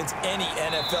order against any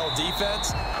NFL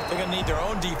defense. They're going to need their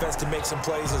own defense to make some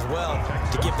plays as well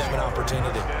to give them an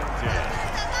opportunity.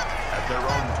 At their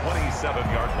own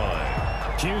 27-yard line.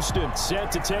 Houston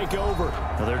set to take over.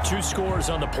 Now, there are 2 scores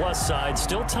on the plus side.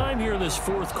 Still time here in this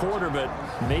 4th quarter, but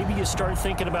maybe you start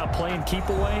thinking about playing keep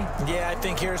away? Yeah, I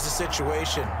think here's the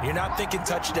situation. You're not thinking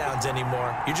touchdowns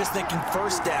anymore. You're just thinking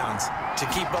first downs. To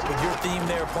keep up with your theme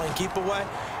there, playing keep away,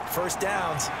 first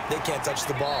downs, they can't touch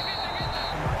the ball.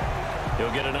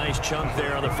 He'll get a nice chunk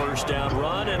there on the first down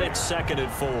run, and it's 2nd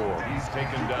and 4. He's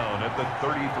taken down at the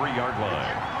 33-yard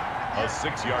line. A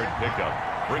 6-yard pickup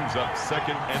brings up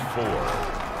 2nd and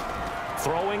 4.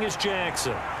 Throwing is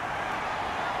Jackson.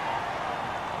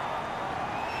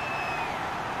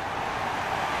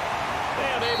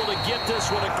 And able to get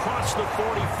this one across the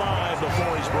 45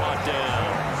 before he's brought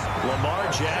down.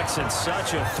 Lamar Jackson,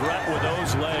 such a threat with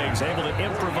those legs, able to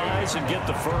improvise and get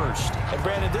the first. And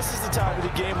Brandon, this is the time of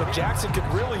the game when Jackson could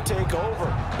really take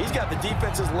over. He's got the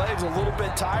defense's legs a little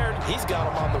bit tired. He's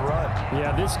got them on the run.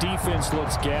 Yeah, this defense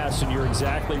looks gassed, and you're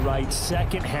exactly right.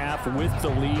 Second half with the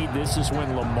lead, this is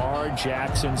when Lamar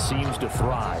Jackson seems to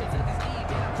thrive.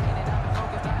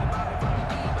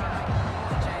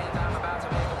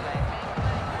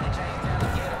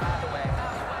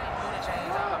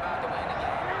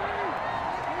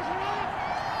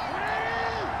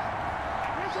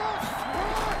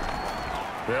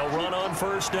 They'll run on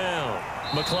first down.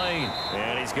 McLean,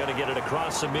 and he's going to get it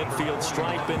across the midfield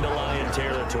stripe into Lion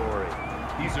territory.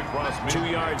 He's across 2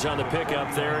 yards on the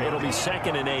pickup there. It'll be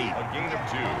 2nd and 8. A gain of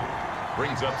 2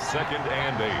 brings up 2nd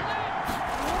and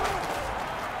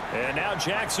 8. And now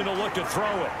Jackson will look to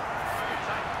throw it.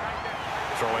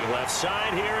 Throwing left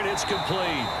side here, and it's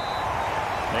complete.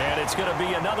 And it's going to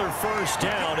be another first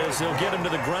down as they'll get him to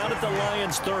the ground at the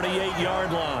Lions'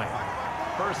 38-yard line.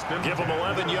 Give them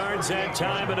 11 yards that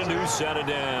time and a new set of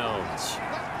downs.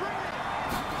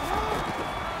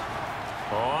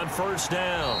 On first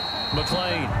down,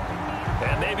 McLean.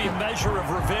 And maybe a measure of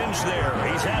revenge there.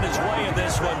 He's had his way in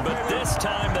this one, but this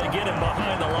time they get him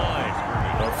behind the line.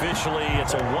 Officially,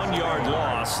 it's a 1-yard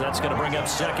loss. That's going to bring up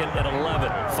 2nd and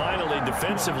 11. Finally,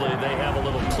 defensively, they have a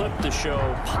little clip to show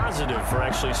positive for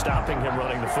actually stopping him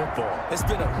running the football. It's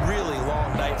been a really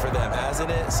long night for them, hasn't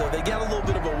it? So they got a little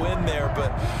bit of a win there,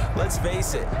 but let's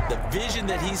face it, the vision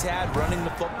that he's had running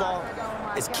the football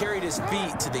has carried his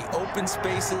feet to the open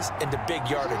spaces and to big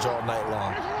yardage all night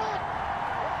long.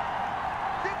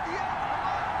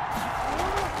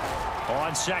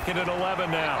 On 2nd and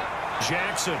 11 now.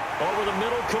 Jackson over the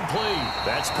middle, complete.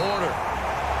 That's Porter.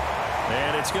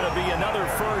 And it's going to be another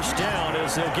first down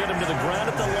as they'll get him to the ground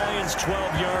at the Lions'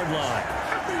 12-yard line.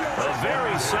 A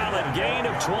very solid gain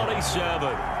of 27.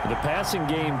 The passing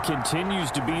game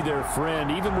continues to be their friend.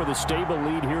 Even with a stable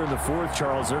lead here in the 4th,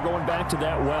 Charles, they're going back to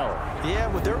that well. Yeah,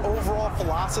 with their overall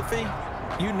philosophy,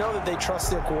 you know that they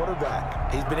trust their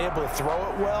quarterback. He's been able to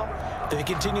throw it well. If they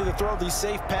continue to throw these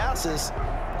safe passes,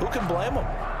 who can blame them?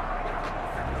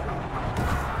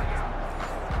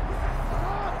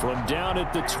 From down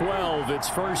at the 12, it's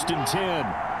 1st and 10.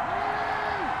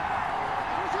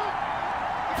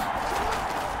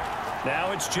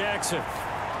 Now it's Jackson.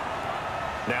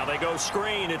 Now they go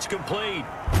screen. It's complete.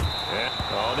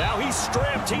 Oh, now he's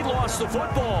stripped. He lost the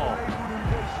football.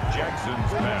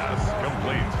 Jackson's pass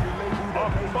complete.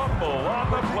 A fumble on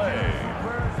the play.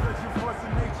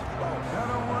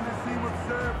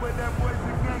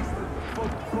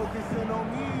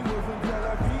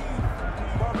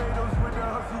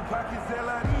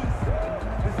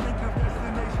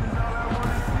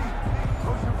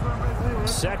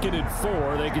 2nd and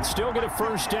 4. They can still get a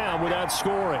first down without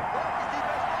scoring.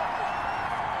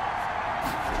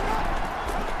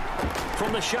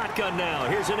 From the shotgun now,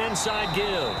 here's an inside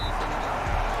give.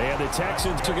 And the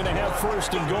Texans are going to have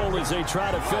 1st and goal as they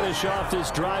try to finish off this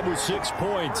drive with 6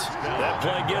 points. That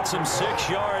play gets them 6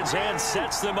 yards and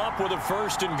sets them up with a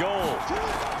 1st and goal.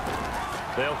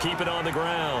 They'll keep it on the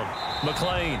ground.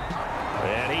 McLean.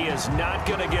 And he is not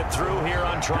going to get through here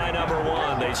on try number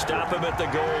 1. They stop him at the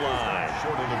goal line.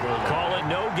 Call it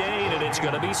no gain, and it's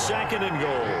going to be 2nd and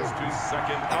goal.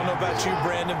 I don't know about you,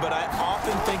 Brandon, but I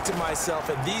often think to myself,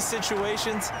 in these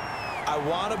situations, I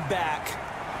want to back.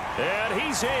 And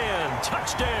he's in.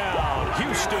 Touchdown,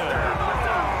 Houston.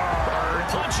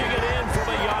 Punching it in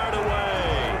from a yard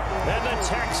away. And the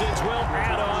Texans will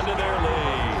add on to their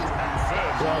lead.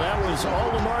 Well, that was all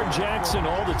Lamar Jackson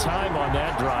all the time on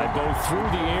that drive, both through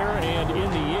the air and in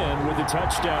the end with a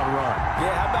touchdown run. Yeah,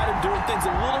 how about him doing things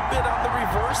a little bit on the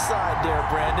reverse side there,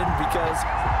 Brandon, because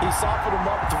he softened him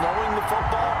up throwing the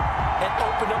football and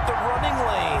opened up the running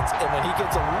lanes. And when he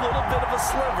gets a little bit of a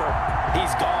sliver,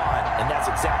 he's gone. And that's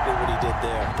exactly what he did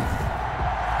there.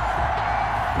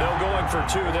 No going for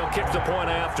 2. They'll kick the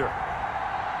point after.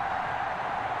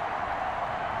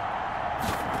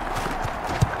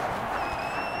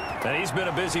 And he's been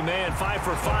a busy man, 5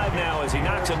 for 5 now as he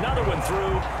knocks another one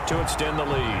through to extend the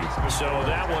lead. So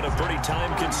that one a pretty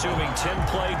time-consuming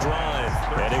 10-play drive.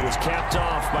 And it was capped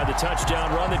off by the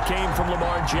touchdown run that came from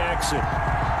Lamar Jackson.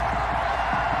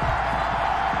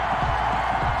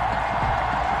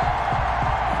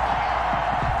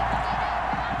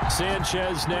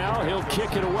 Sanchez now, he'll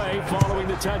kick it away following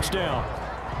the touchdown.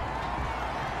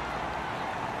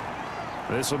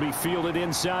 This will be fielded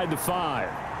inside the 5.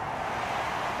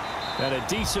 And a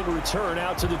decent return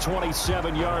out to the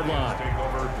 27-yard line. Take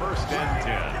over 1st and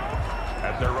 10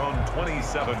 at their own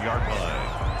 27-yard line.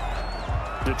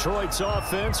 Detroit's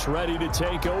offense ready to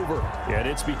take over. And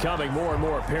it's becoming more and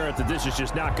more apparent that this is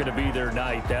just not going to be their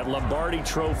night. That Lombardi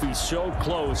Trophy so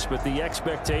close, but the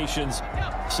expectations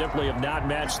simply have not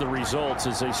matched the results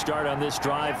as they start on this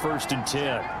drive 1st and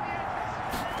 10.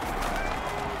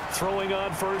 Throwing on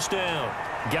 1st down.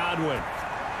 Godwin.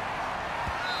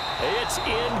 It's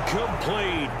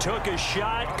incomplete. Took a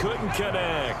shot, couldn't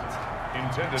connect.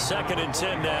 2nd and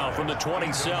 10 now from the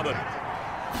 27.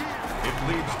 It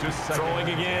leads to 2nd. Throwing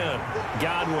again.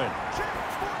 Godwin.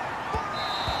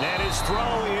 And his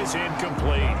throw is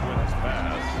incomplete.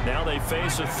 Now they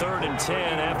face a 3rd and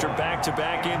 10 after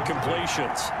back-to-back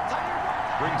incompletions.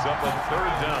 Brings up a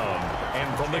 3rd down.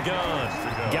 And from the gun,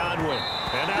 Godwin.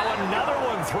 And now another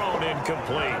one thrown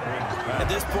incomplete. At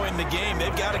this point in the game,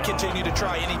 they've got to continue to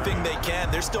try anything they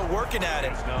can. They're still working at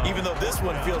it, even though this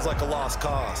one feels like a lost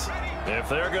cause. If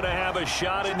they're going to have a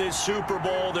shot in this Super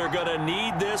Bowl, they're going to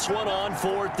need this one on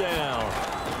 4th down.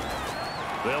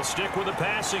 They'll stick with the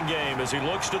passing game as he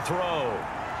looks to throw.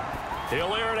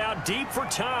 He'll air it out deep for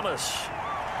Thomas.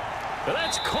 And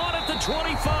that's caught at the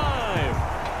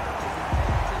 25.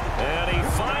 And he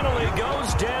finally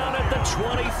goes down at the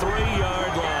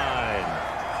 23-yard line.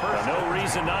 No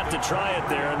reason not to try it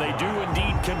there, and they do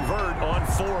indeed convert on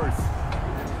 4th.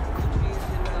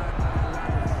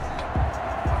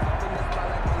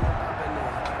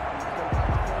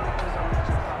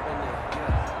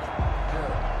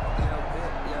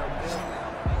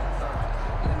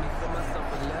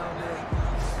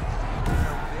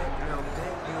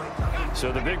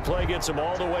 So the big play gets them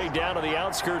all the way down to the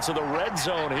outskirts of the red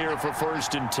zone here for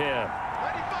 1st and 10.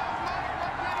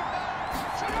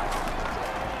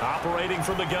 Operating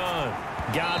from the gun,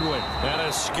 Godwin. And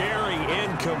a scary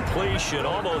incompletion,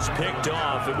 almost picked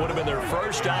off. It would have been their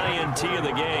first INT of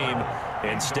the game.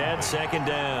 Instead, 2nd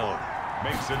down.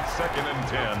 Makes it 2nd and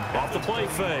 10. Off the play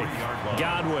fake.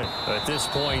 Godwin. At this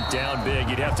point, down big.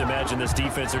 You'd have to imagine this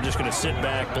defense, they're just going to sit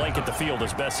back, blanket the field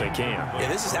as best they can. Yeah,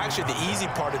 this is actually the easy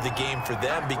part of the game for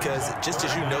them because, just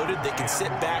as you noted, they can sit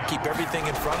back, keep everything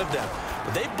in front of them.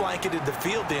 But they've blanketed the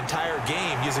field the entire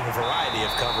game using a variety of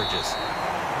coverages.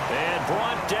 And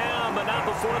brought down, but not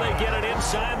before they get it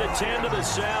inside the 10 to the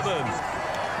 7.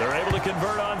 They're able to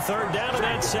convert on 3rd down, and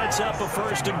that sets up a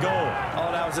 1st and goal.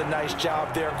 Oh, that was a nice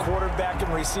job there. Quarterback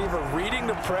and receiver reading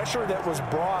the pressure that was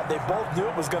brought. They both knew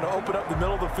it was going to open up the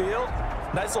middle of the field.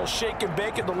 Nice little shake and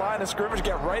bake at the line of scrimmage,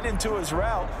 got right into his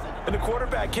route. And the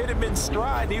quarterback hit him in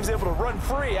stride, and he was able to run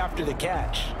free after the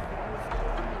catch.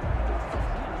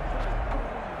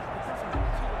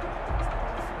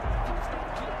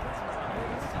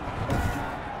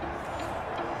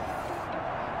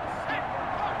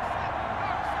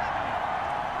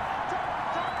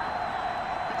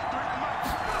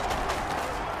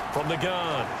 From the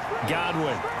gun,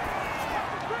 Godwin.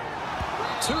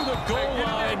 to the goal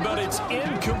line, but it's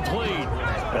incomplete.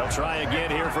 They'll try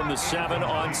again here from the 7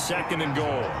 on 2nd and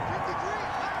goal.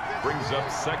 Brings up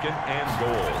 2nd and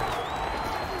goal.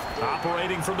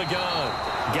 Operating from the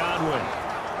gun, Godwin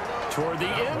toward the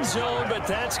end zone, but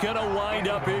that's going to wind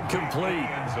up incomplete.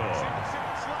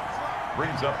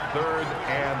 Brings up 3rd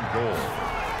and goal.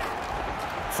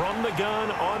 From the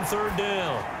gun on 3rd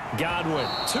down, Godwin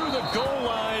to the goal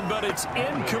line, but it's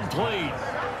incomplete.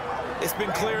 It's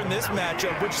been clear in this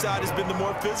matchup which side has been the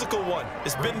more physical one.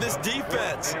 It's been this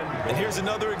defense. And here's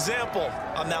another example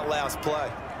on that last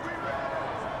play.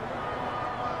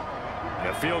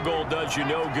 A field goal does you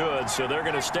no good, so they're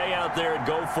going to stay out there and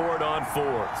go for it on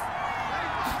 4th.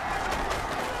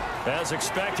 As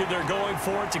expected, they're going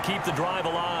for it to keep the drive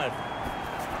alive.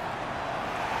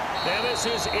 And this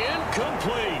is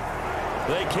incomplete.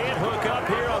 They can't hook up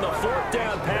here on the 4th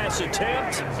down pass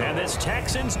attempt, and this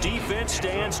Texans defense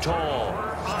stands tall.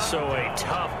 So a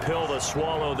tough pill to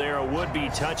swallow there. A would-be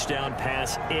touchdown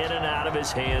pass in and out of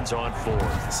his hands on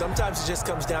 4th. Sometimes it just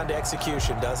comes down to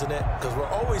execution, doesn't it? Because we're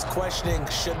always questioning,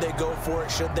 should they go for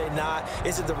it, should they not?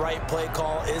 Is it the right play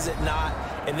call, is it not?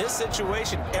 In this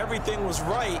situation, everything was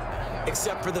right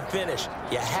except for the finish.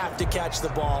 You have to catch the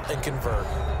ball and convert.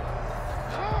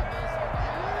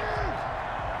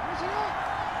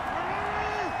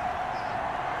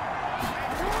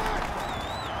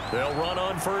 They'll run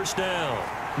on 1st down.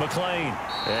 McLean.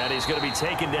 And he's going to be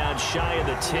taken down shy of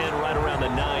the 10, right around the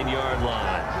 9-yard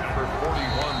line. For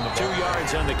 41, 2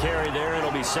 yards on the carry there.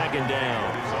 It'll be 2nd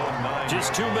down.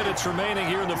 Just 2 minutes remaining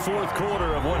here in the 4th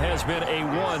quarter of what has been a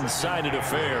one-sided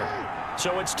affair.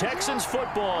 So it's Texans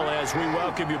football as we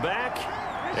welcome you back.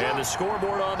 And the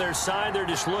scoreboard on their side, they're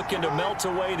just looking to melt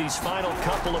away these final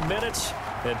couple of minutes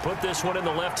and put this one in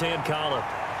the left-hand column.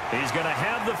 He's going to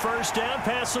have the 1st down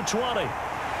past the 20.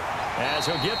 As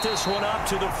he'll get this one up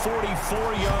to the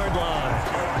 44-yard line.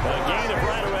 A gain of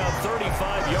right around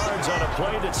 35 yards on a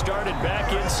play that started back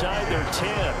inside their 10.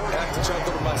 I have to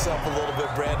chuckle to myself a little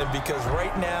bit, Brandon, because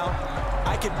right now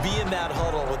I could be in that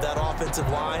huddle with that offensive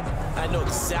line. I know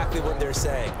exactly what they're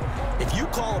saying. If you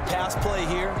call a pass play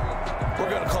here, we're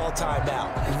going to call a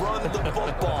timeout. Run the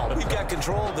football. We've got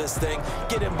control of this thing.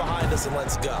 Get him behind us and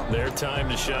let's go. Their time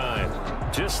to shine.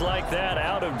 Just like that,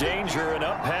 out of danger and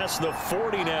up past the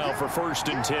 40 now for 1st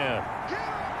and 10.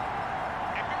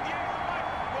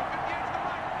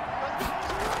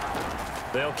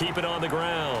 They'll keep it on the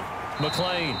ground.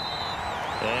 McLean.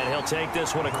 And he'll take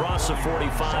this one across the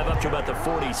 45 up to about the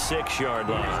 46-yard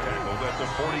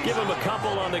line. Give him a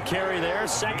couple on the carry there.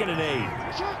 2nd and 8.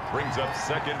 Brings up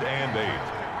 2nd and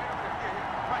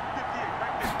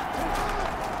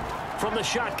 8. From the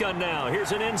shotgun now,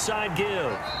 here's an inside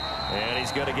give. And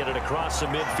he's going to get it across the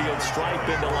midfield stripe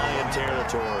into Lion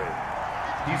territory.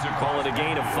 He's Call it a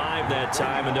gain of 5 that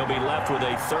time, and they'll be left with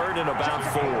a 3rd and about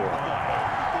 4.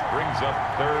 Brings up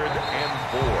 3rd and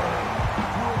 4.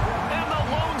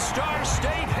 Star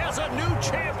State has a new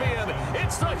champion.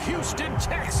 It's the Houston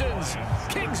Texans,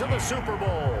 kings of the Super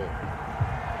Bowl.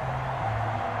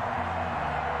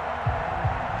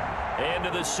 And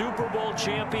to the Super Bowl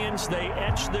champions, they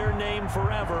etch their name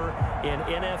forever in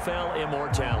NFL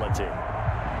immortality.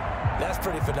 That's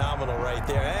pretty phenomenal right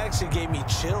there. It actually gave me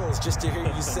chills just to hear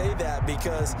you say that,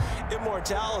 because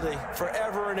immortality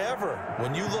forever and ever.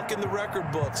 When you look in the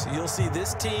record books, you'll see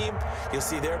this team, you'll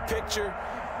see their picture,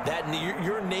 that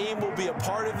your name will be a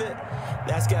part of it.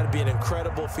 That's got to be an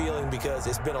incredible feeling, because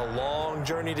it's been a long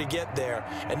journey to get there,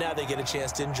 and now they get a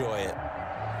chance to enjoy it.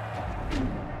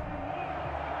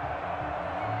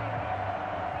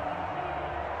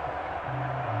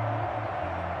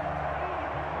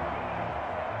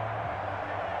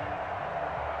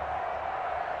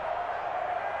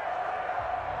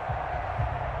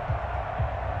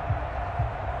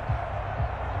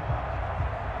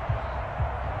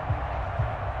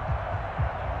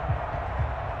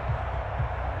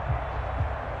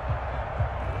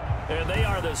 And they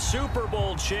are the Super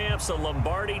Bowl champs. The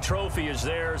Lombardi Trophy is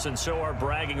theirs, and so are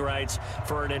bragging rights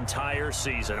for an entire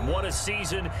season. What a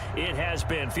season it has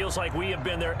been. Feels like we have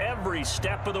been there every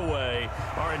step of the way.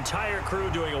 Our entire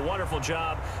crew doing a wonderful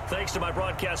job. Thanks to my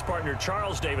broadcast partner,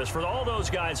 Charles Davis. For all those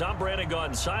guys, I'm Brandon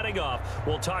Gaudin signing off.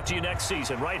 We'll talk to you next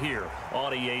season right here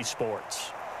on EA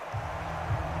Sports.